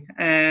ending.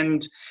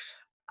 And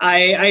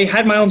I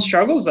had my own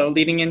struggles, though,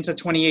 leading into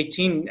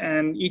 2018,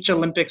 and each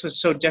Olympics was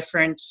so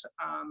different.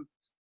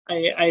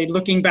 I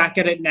looking back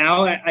at it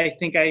now, I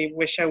think I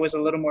wish I was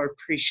a little more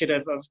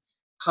appreciative of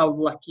how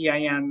lucky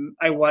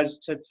I was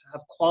to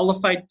have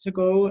qualified to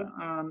go,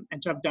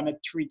 and to have done it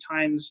 3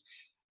 times.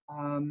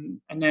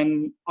 And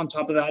then on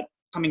top of that,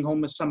 coming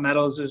home with some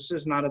medals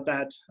is not a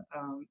bad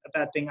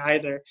thing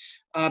either.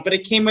 But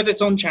it came with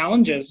its own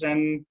challenges.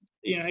 And,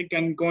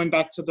 again, going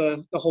back to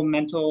the whole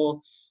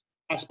mental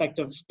aspect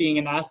of being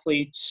an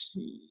athlete,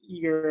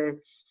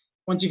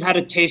 once you've had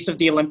a taste of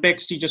the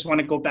Olympics, you just want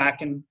to go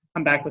back and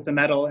come back with a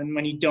medal. And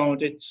when you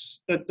don't,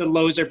 it's the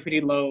lows are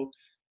pretty low.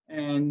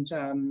 And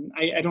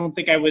I don't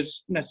think I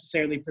was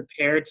necessarily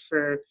prepared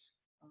for,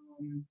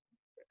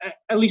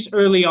 at least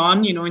early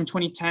on, in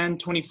 2010,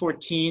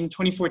 2014.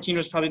 2014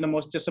 was probably the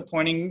most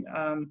disappointing,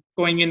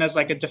 going in as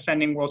like a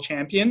defending world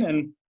champion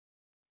and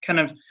kind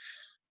of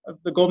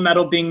the gold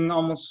medal being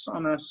almost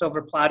on a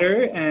silver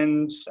platter.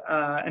 And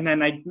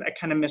then I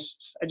kind of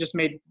missed, I just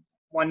made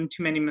one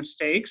too many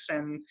mistakes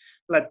and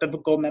let the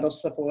gold medal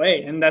slip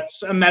away. And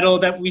that's a medal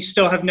that we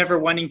still have never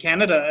won in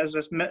Canada, as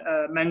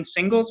men's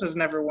singles has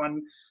never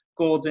won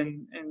gold at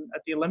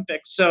the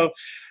Olympics. So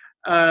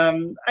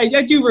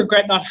I do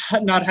regret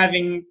not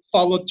having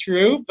followed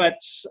through, but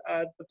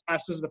the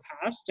past is the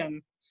past.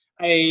 And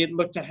I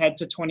looked ahead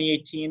to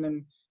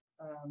 2018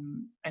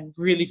 and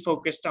really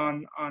focused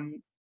on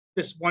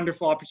this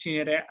wonderful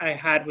opportunity I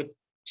had with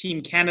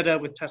Team Canada,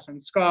 with Tessa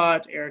and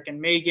Scott, Eric and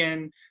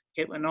Megan,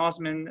 Caitlin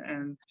Osmond,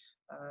 and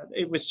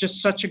it was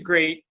just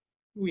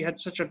we had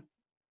such a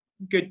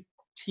good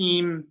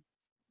team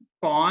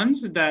bond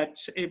that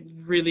it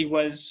really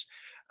was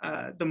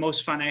the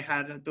most fun I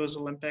had at those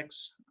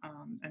Olympics.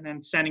 And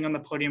then standing on the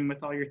podium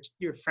with all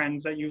your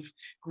friends that you've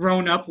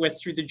grown up with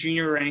through the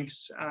junior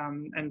ranks,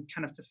 and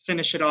kind of to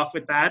finish it off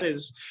with that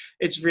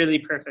it's really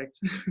perfect.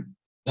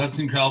 That's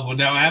incredible.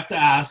 Now I have to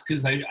ask,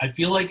 because I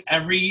feel like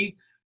every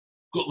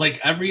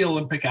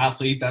Olympic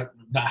athlete that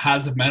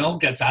has a medal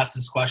gets asked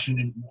this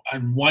question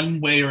in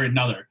one way or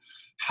another.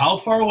 How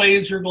far away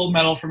is your gold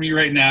medal from you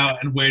right now,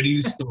 and where do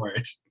you store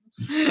it?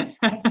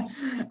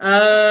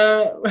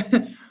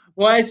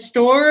 Well,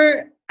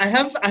 I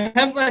have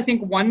I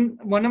think one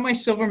of my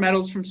silver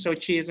medals from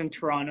Sochi is in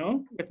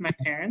Toronto with my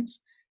parents,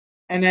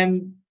 and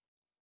then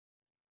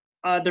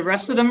the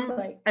rest of them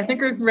I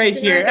think are right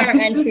here. Like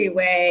our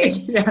entryway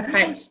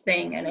yeah.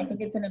 thing, and I think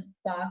it's in a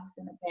box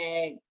in a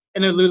bag.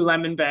 In a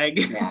Lululemon bag.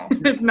 Yeah.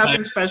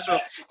 Nothing special.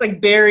 It's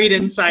like buried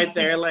inside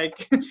there,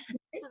 like.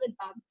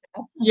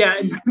 Yeah,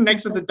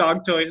 next to the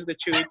dog toys, the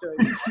Chewy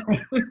toys.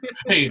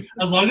 Hey,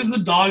 as long as the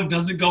dog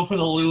doesn't go for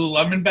the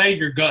Lululemon bag,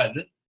 you're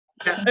good.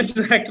 Yeah,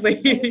 exactly.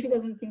 She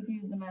doesn't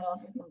confuse the medal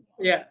for something.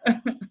 Yeah.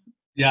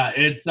 Yeah,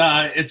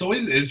 it's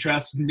always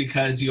interesting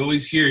because you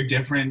always hear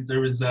different.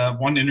 There was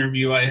one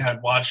interview I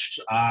had watched,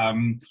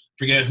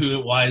 forget who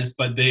it was,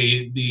 but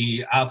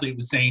the athlete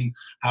was saying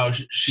how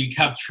she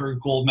kept her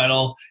gold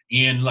medal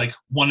in like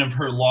one of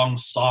her long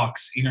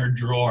socks in her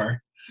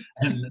drawer.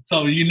 And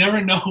so you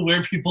never know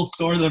where people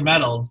store their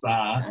medals.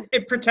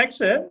 It protects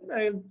it.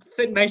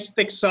 A nice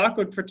thick sock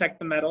would protect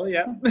the medal.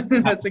 Yeah,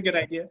 that's a good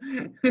idea.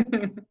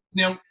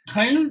 Now,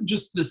 kind of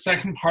just the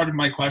second part of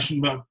my question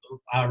about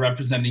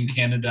representing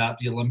Canada at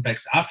the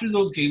Olympics. After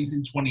those games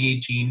in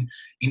 2018,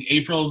 in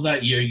April of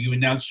that year, you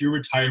announced your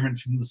retirement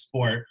from the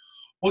sport.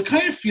 What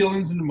kind of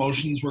feelings and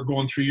emotions were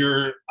going through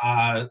your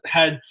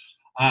head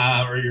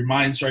or your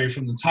mind,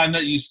 from the time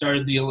that you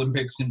started the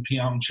Olympics in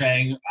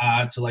Pyeongchang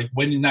to like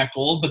winning that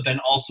gold, but then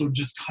also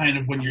just kind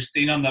of when you're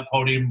staying on that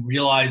podium,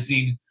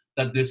 realizing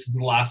that this is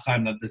the last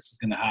time that this is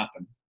going to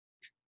happen?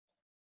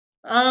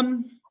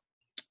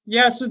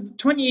 Yeah, so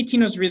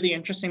 2018 was really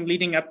interesting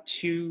leading up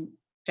to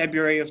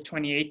February of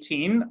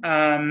 2018.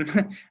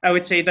 I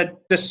would say that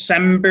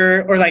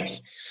December or like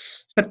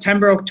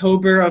September,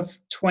 October of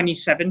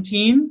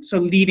 2017, so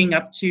leading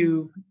up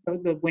to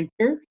the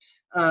winter,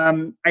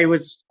 I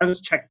was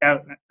checked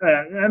out.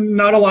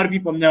 Not a lot of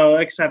people know,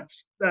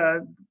 except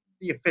the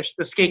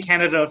Skate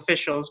Canada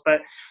officials.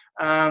 But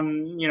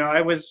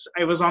I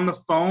was on the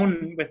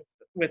phone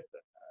with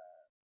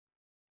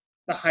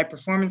the high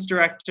performance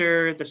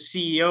director, the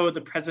CEO,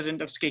 the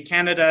president of Skate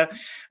Canada,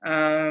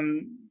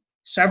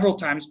 several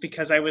times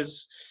because I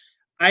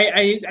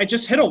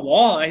just hit a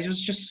wall. I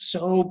was just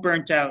so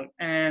burnt out,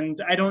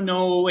 and I don't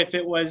know if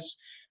it was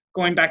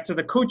going back to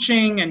the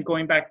coaching and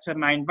going back to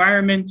my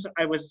environment.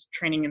 I was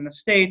training in the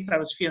States. I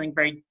was feeling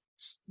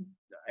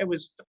I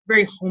was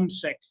very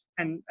homesick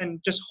and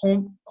just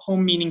home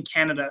meaning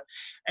Canada.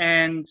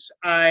 And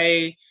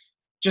I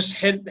just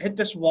hit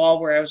this wall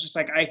where I was just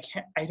like,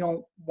 I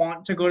don't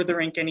want to go to the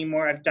rink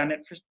anymore. I've done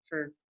it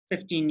for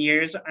 15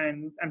 years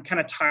and I'm kind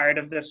of tired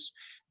of this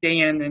day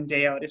in and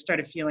day out. It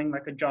started feeling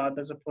like a job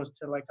as opposed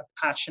to like a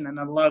passion and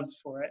a love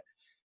for it.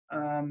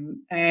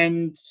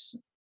 And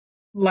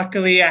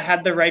luckily I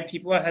had the right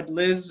people. I had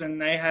Liz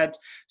and I had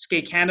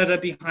Skate Canada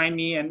behind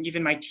me, and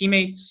even my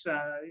teammates.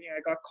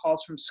 I got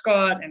calls from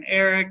Scott and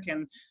Eric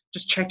and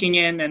just checking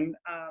in, and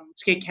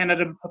Skate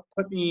Canada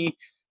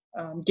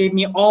gave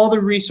me all the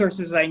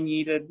resources I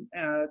needed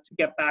to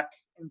get back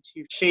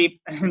into shape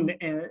and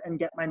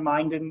get my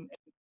mind in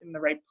the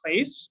right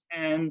place.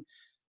 And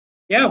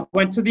yeah,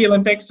 went to the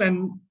Olympics,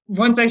 and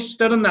once I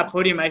stood on that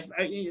podium,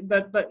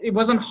 it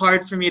wasn't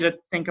hard for me to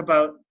think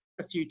about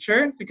the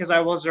future, because I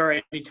was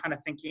already kind of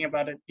thinking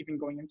about it even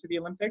going into the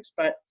Olympics.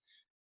 But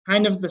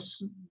kind of the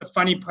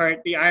funny part,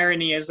 the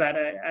irony is that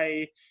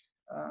I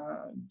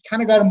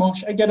kind of got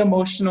emotional. I get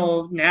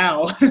emotional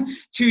now,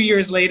 2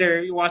 years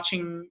later,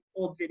 watching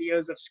old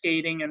videos of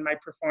skating and my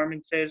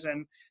performances,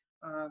 and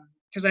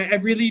because I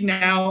really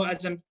now,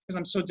 because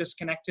I'm so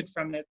disconnected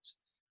from it,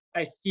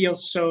 I feel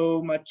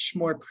so much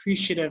more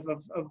appreciative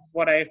of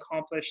what I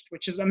accomplished,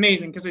 which is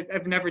amazing, because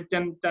I've never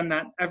done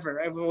that ever.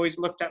 I've always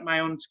looked at my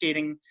own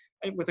skating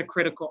with a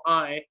critical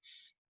eye,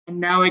 and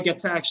now I get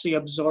to actually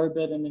absorb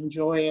it and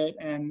enjoy it,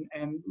 and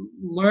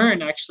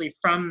learn actually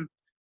from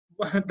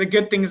the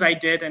good things I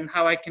did, and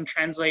how I can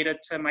translate it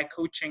to my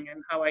coaching,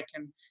 and how I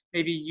can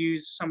maybe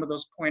use some of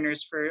those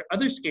pointers for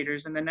other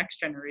skaters in the next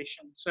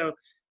generation. So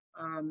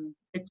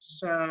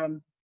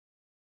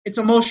it's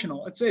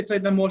emotional. It's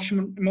an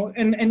emotional,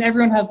 and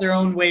everyone has their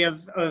own way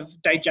of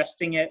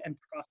digesting it and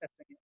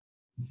processing it.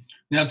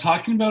 Now,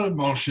 talking about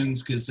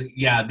emotions, because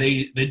yeah,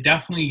 they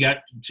definitely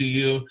get to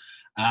you.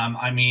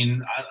 I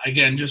mean,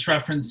 again, just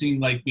referencing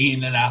like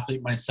being an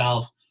athlete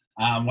myself.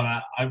 When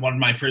I won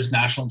my first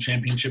national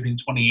championship in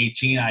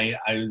 2018, I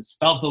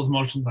felt those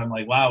emotions. I'm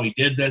like, wow, we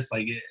did this.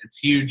 Like, it's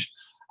huge.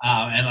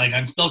 And like,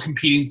 I'm still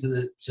competing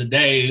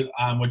today,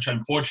 which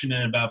I'm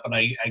fortunate about, but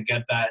I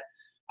get that.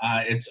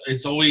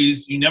 It's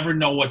always, you never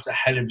know what's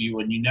ahead of you,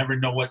 and you never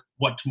know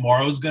what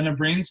tomorrow is going to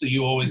bring. So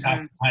you always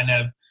have to kind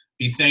of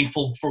be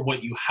thankful for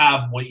what you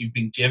have, what you've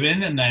been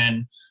given, and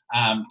then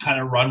kind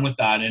of run with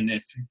that. And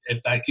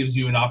if that gives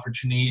you an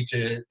opportunity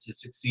to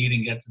succeed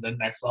and get to the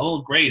next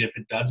level, great. If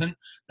it doesn't,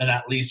 then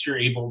at least you're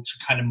able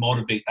to kind of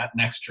motivate that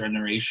next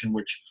generation,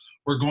 which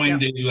we're going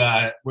to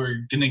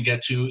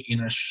get to in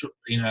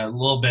a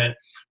little bit.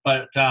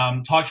 But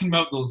talking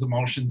about those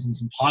emotions and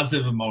some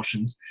positive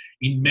emotions,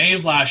 in May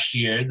of last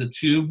year, the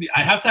two of you,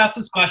 I have to ask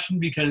this question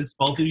because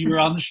both of you were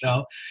on the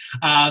show.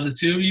 The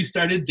two of you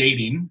started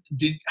dating.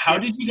 How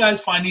did you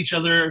guys find each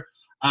other?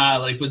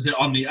 Like, was it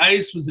on the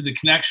ice? Was it a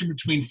connection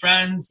between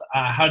friends?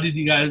 How did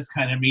you guys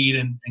kind of meet,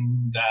 and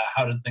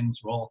how did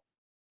things roll?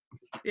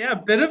 Yeah, a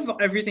bit of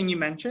everything you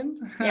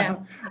mentioned. Yeah.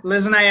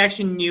 Liz and I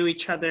actually knew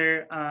each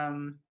other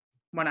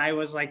when I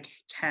was like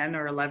 10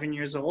 or 11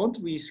 years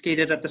old. We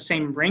skated at the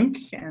same rink,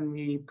 and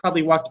we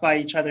probably walked by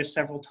each other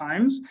several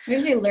times. We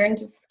usually learned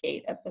to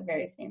skate at the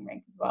very same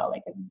rink as well,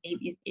 like as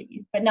babies,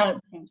 but not at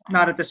the same time.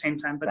 Not at the same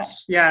time, but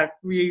yeah,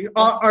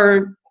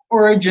 our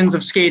origins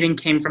of skating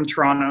came from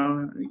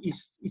Toronto,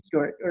 East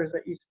York, or is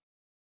it East?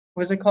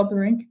 What is it called, the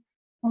rink?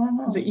 I don't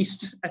know. Is it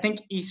East? I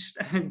think East.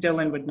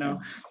 Dylan would know.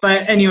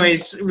 But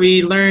anyways,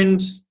 we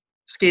learned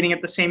skating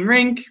at the same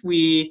rink.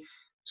 We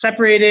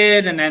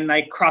separated and then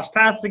like crossed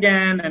paths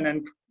again, and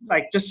then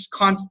like just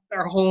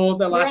our whole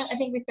last. I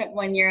think we spent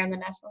 1 year on the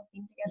national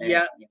team together.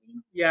 Yeah. Maybe.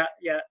 Yeah.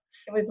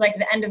 It was like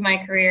the end of my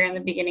career and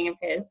the beginning of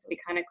his. We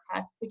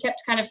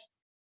kept kind of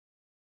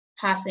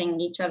passing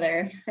each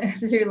other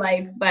through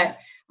life, but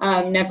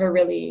never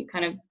really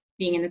kind of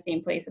being in the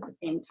same place at the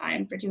same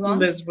time for too long.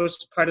 Liz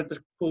was part of the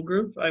cool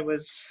group. I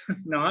was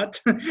not.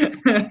 You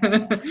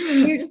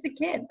were just a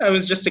kid. I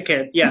was just a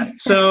kid, yeah.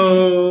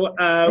 So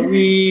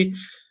we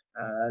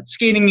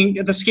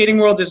the skating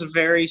world is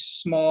very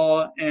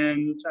small,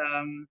 and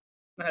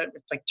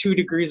it's like 2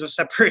 degrees of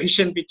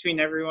separation between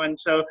everyone.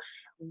 So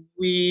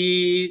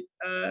we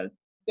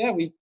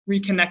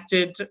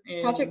reconnected.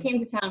 Patrick came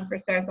to town for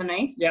Stars on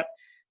Ice. Yep.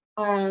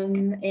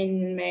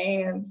 In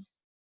May of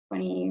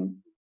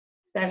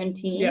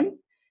 2017. Yep.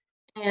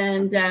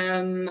 And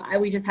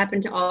we just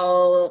happened to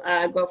all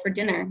go for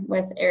dinner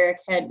with Eric.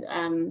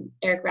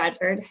 Eric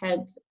Radford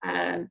had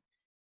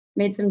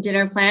made some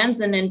dinner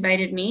plans and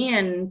invited me,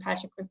 and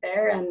Patrick was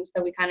there, and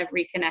so we kind of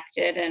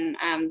reconnected, and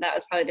that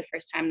was probably the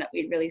first time that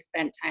we'd really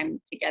spent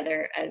time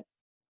together as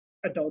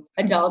adults.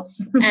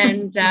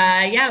 And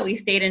we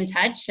stayed in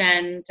touch,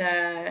 and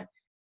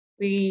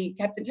we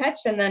kept in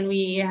touch, and then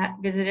we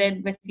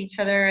visited with each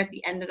other at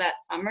the end of that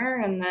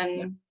summer, and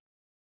then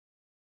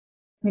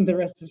and the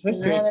rest is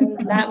history.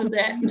 That was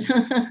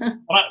it.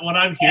 What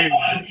I'm hearing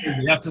is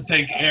you have to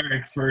thank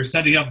Eric for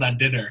setting up that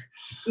dinner.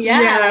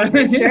 Yeah.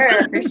 For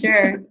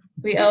sure.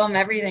 We owe him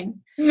everything.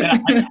 Yeah,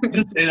 I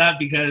just say that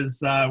because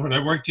when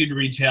I worked in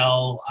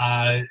retail,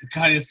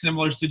 kind of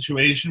similar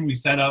situation. We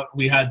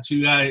had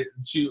two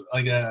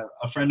like a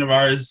friend of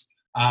ours.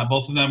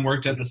 Both of them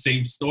worked at the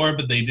same store,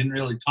 but they didn't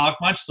really talk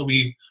much. So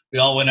we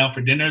all went out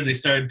for dinner. They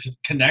started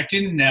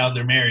connecting, and now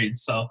they're married.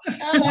 So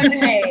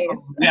nice.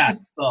 Yeah.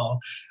 So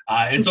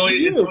it's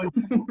always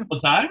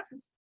what's that?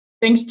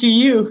 Thanks to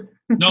you.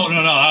 No,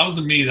 that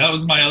wasn't me. That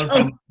was my other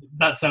friend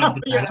that set up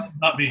the dinner,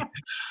 not me.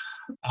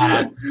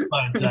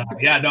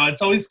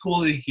 It's always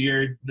cool to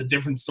hear the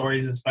different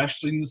stories,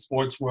 especially in the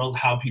sports world,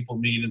 how people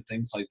meet and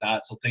things like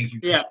that. So thank you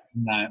for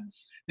sharing that.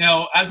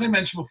 Now, as I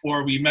mentioned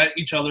before, we met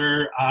each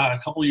other a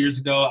couple of years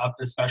ago at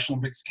the Special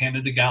Olympics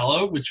Canada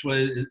Gala, which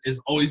is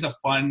always a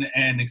fun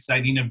and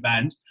exciting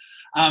event.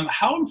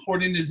 How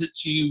important is it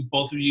to you,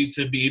 both of you,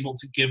 to be able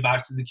to give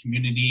back to the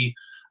community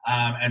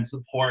and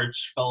support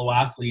fellow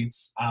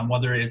athletes,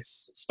 whether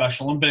it's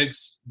Special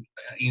Olympics,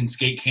 in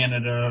Skate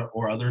Canada,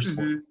 or other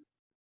sports?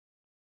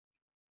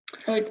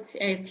 Oh,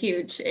 it's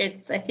huge.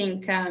 I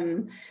think that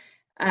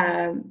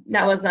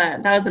was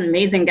an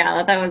amazing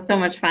gala. That was so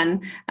much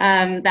fun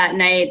that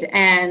night,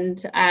 and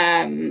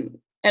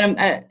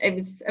it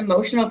was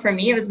emotional for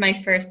me. It was my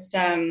first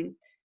gala.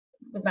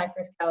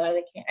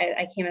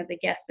 I came as a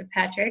guest of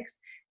Patrick's,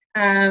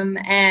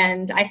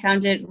 and I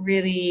found it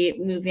really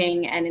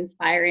moving and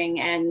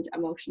inspiring and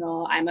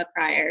emotional. I'm a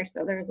crier,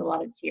 so there was a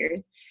lot of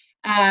tears,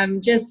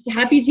 just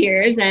happy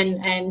tears and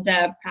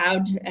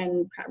proud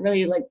and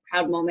really like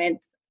proud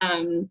moments.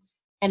 And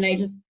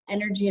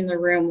energy in the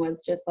room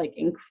was just like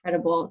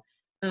incredible.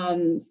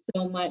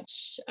 So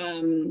much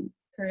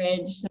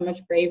courage, so much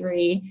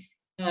bravery,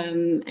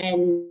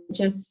 and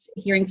just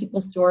hearing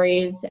people's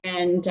stories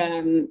and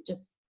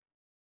just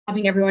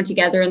having everyone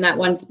together in that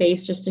one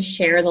space just to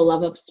share the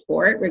love of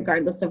sport,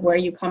 regardless of where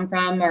you come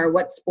from or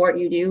what sport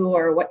you do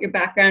or what your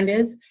background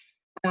is.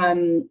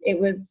 It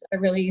was a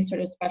really sort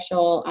of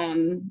special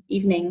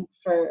evening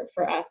for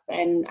us.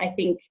 And I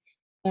think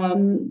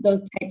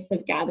those types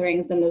of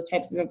gatherings and those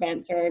types of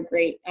events are a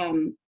great,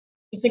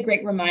 just a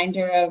great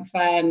reminder of,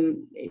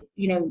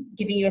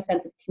 giving you a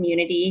sense of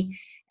community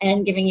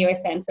and giving you a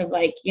sense of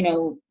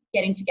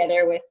getting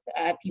together with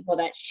people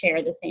that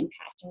share the same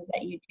passions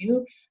that you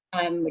do,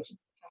 which is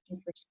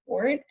passion for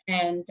sport.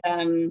 And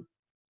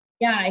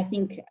I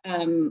think,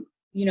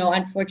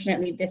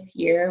 unfortunately this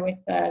year with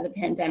the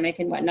pandemic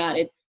and whatnot,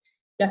 it's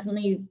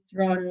definitely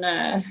thrown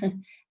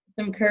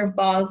some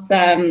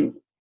curveballs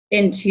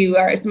into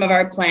some of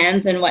our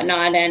plans and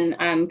whatnot,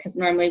 and because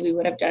normally we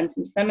would have done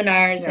some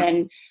seminars,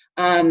 and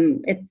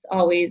it's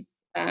always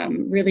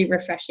really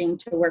refreshing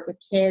to work with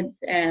kids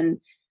and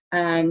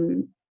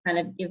kind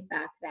of give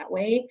back that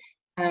way,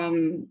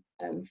 of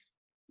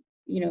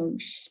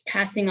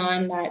passing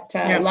on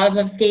that love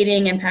of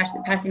skating and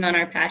passing on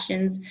our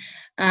passions,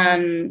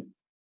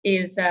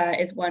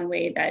 is one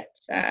way that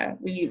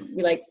we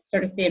like to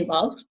sort of stay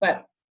involved.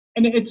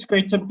 And it's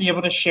great to be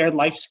able to share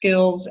life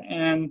skills,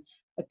 and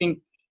I think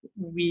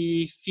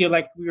we feel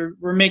like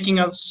we're making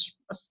a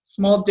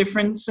small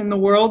difference in the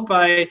world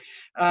by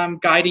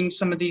guiding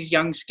some of these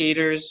young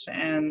skaters.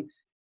 And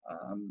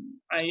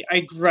I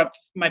grew up,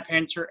 my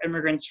parents were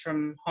immigrants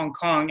from Hong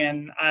Kong,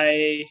 and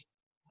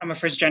I'm a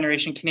first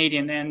generation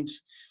Canadian, and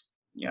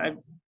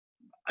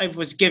I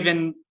was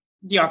given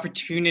the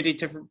opportunity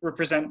to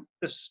represent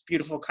this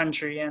beautiful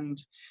country. And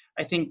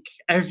I think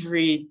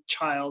every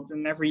child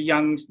and every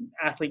young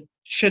athlete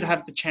should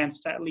have the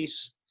chance to at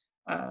least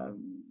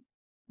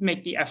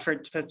make the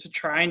effort to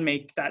try and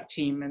make that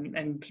team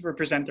and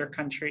represent their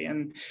country.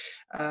 And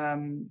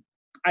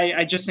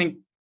I just think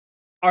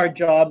our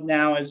job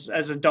now as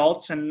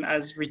adults and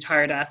as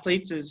retired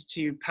athletes is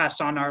to pass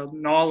on our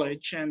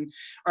knowledge and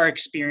our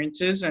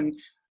experiences and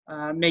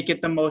make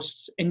it the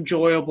most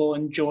enjoyable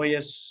and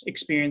joyous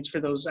experience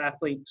for those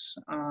athletes,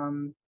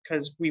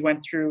 because we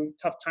went through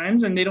tough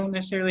times and they don't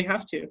necessarily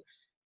have to.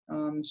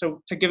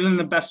 So to give them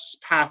the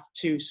best path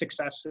to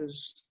success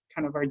is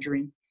kind of our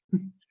dream.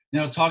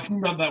 Now, talking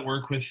about that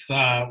work with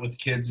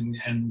kids and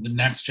the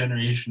next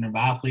generation of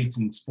athletes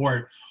in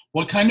sport,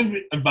 what kind of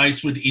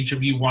advice would each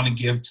of you want to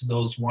give to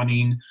those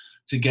wanting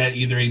to get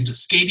either into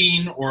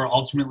skating or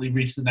ultimately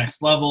reach the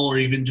next level, or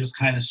even just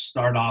kind of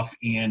start off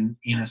in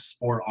a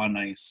sport on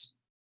ice?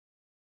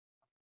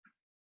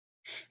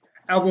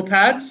 Elbow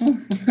pads.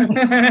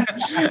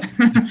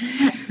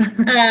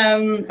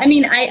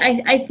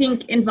 I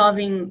think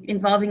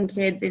involving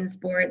kids in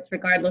sports,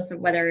 regardless of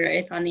whether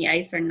it's on the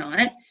ice or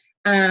not,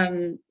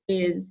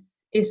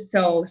 is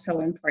so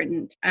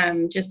important.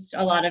 Just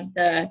a lot of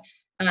the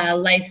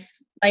life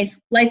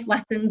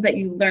lessons that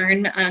you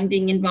learn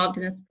being involved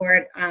in a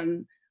sport are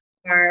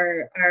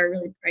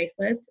really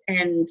priceless.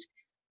 And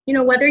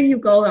whether you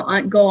go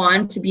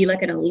on to be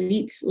like an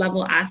elite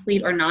level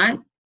athlete or not,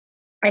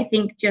 I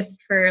think just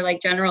for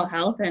like general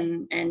health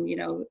and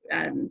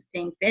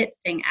staying fit,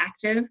 staying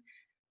active,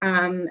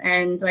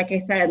 and like I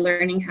said,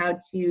 learning how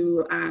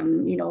to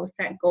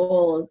set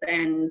goals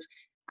and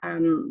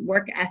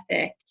work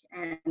ethic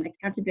and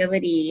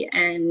accountability,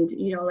 and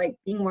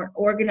being more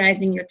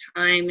organizing your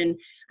time. And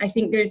I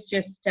think there's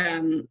just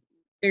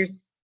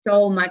there's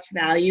so much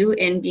value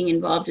in being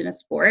involved in a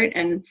sport.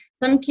 And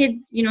some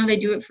kids, they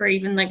do it for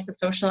even like the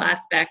social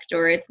aspect,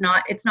 or it's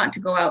not to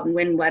go out and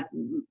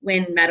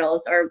win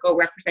medals or go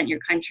represent your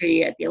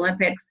country at the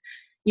Olympics.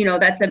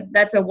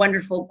 That's a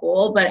wonderful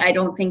goal, but I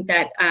don't think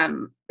that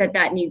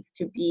that needs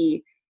to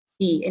be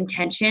the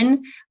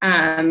intention,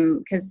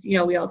 because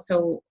we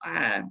also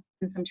can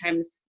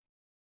sometimes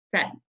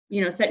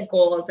set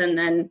goals and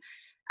then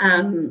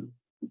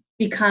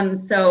become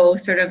so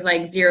sort of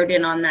like zeroed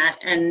in on that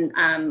and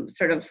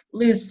sort of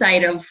lose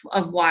sight of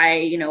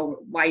why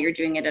you're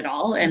doing it at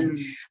all. And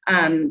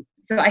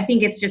so I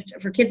think it's just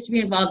for kids to be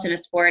involved in a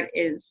sport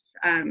is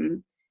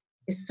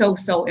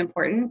so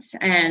important.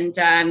 And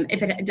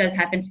if it does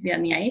happen to be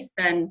on the ice,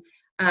 then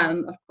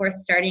Of course,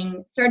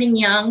 starting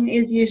young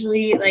is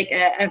usually like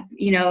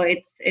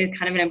it's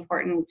kind of an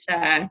important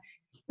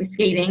with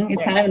skating.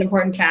 It's kind of an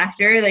important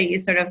factor. Like you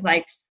sort of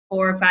like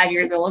 4 or 5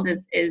 years old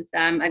is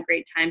a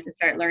great time to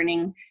start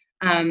learning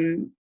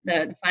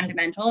the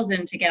fundamentals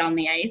and to get on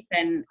the ice.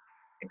 And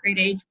a great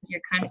age because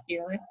you're kind of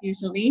fearless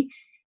usually.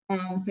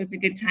 So it's a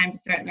good time to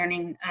start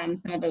learning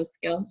some of those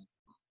skills.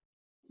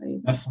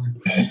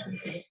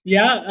 Definitely.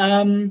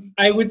 Yeah,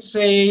 I would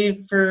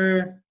say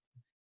for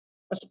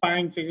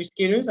aspiring figure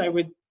skaters, I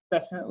would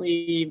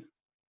definitely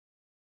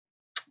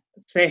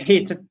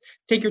say to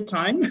take your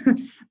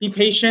time, be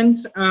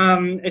patient.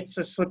 It's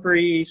a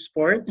slippery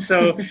sport,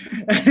 so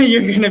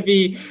you're going to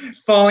be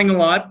falling a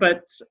lot,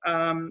 but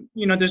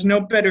there's no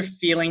better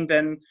feeling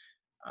than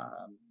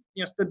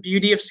the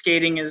beauty of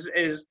skating is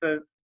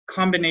the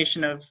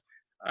combination of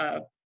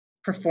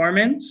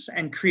performance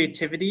and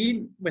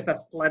creativity with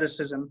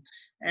athleticism,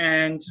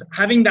 and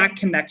having that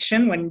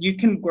connection when you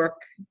can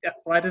work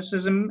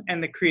athleticism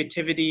and the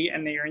creativity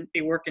and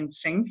they work in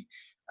sync.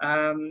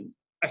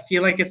 I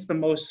feel like it's the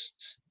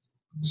most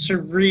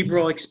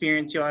cerebral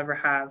experience you'll ever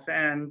have.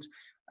 And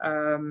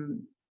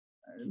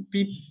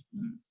be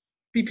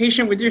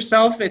patient with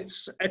yourself.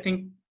 I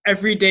think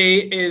every day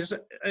is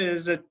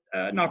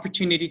an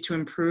opportunity to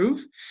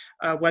improve,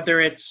 whether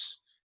it's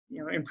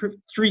improve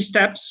 3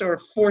 steps or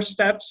 4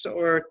 steps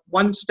or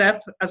 1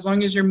 step. As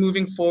long as you're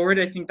moving forward,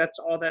 I think that's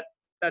all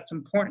that's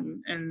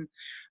important. And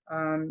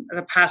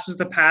the past is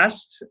the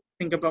past.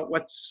 Think about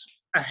what's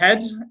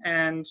ahead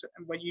and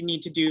what you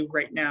need to do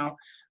right now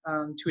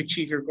to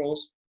achieve your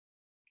goals.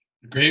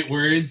 Great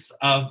words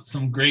of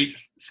some great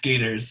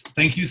skaters.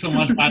 Thank you so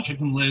much, Patrick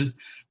and Liz,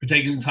 for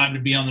taking the time to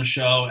be on the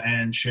show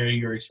and share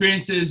your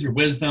experiences, your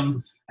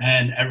wisdom,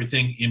 and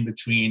everything in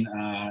between.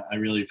 I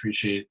really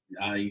appreciate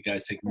you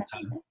guys taking the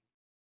time.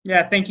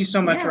 Yeah, thank you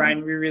so much,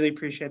 Ryan. We really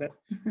appreciate it.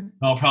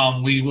 No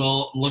problem. We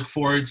will look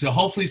forward to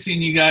hopefully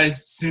seeing you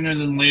guys sooner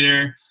than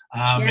later.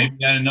 Maybe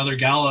at another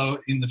gala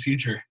in the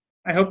future.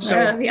 I hope so.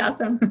 That'd be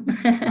awesome.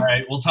 All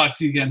right. We'll talk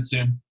to you again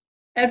soon.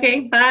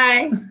 Okay.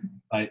 Bye.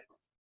 Bye.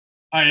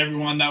 All right,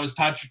 everyone. That was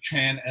Patrick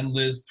Chan and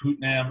Liz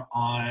Putnam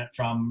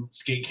from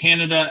Skate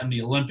Canada and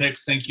the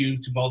Olympics. Thank you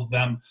to both of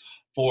them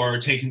for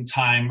taking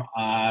time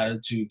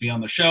to be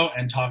on the show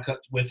and talk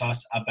with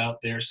us about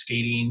their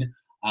skating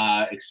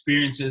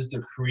experiences,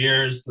 their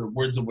careers, their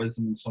words of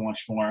wisdom, and so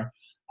much more.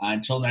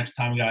 Until next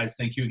time, guys,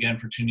 thank you again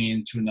for tuning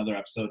in to another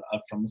episode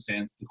of From the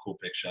Stands, the Cool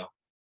Pick Show.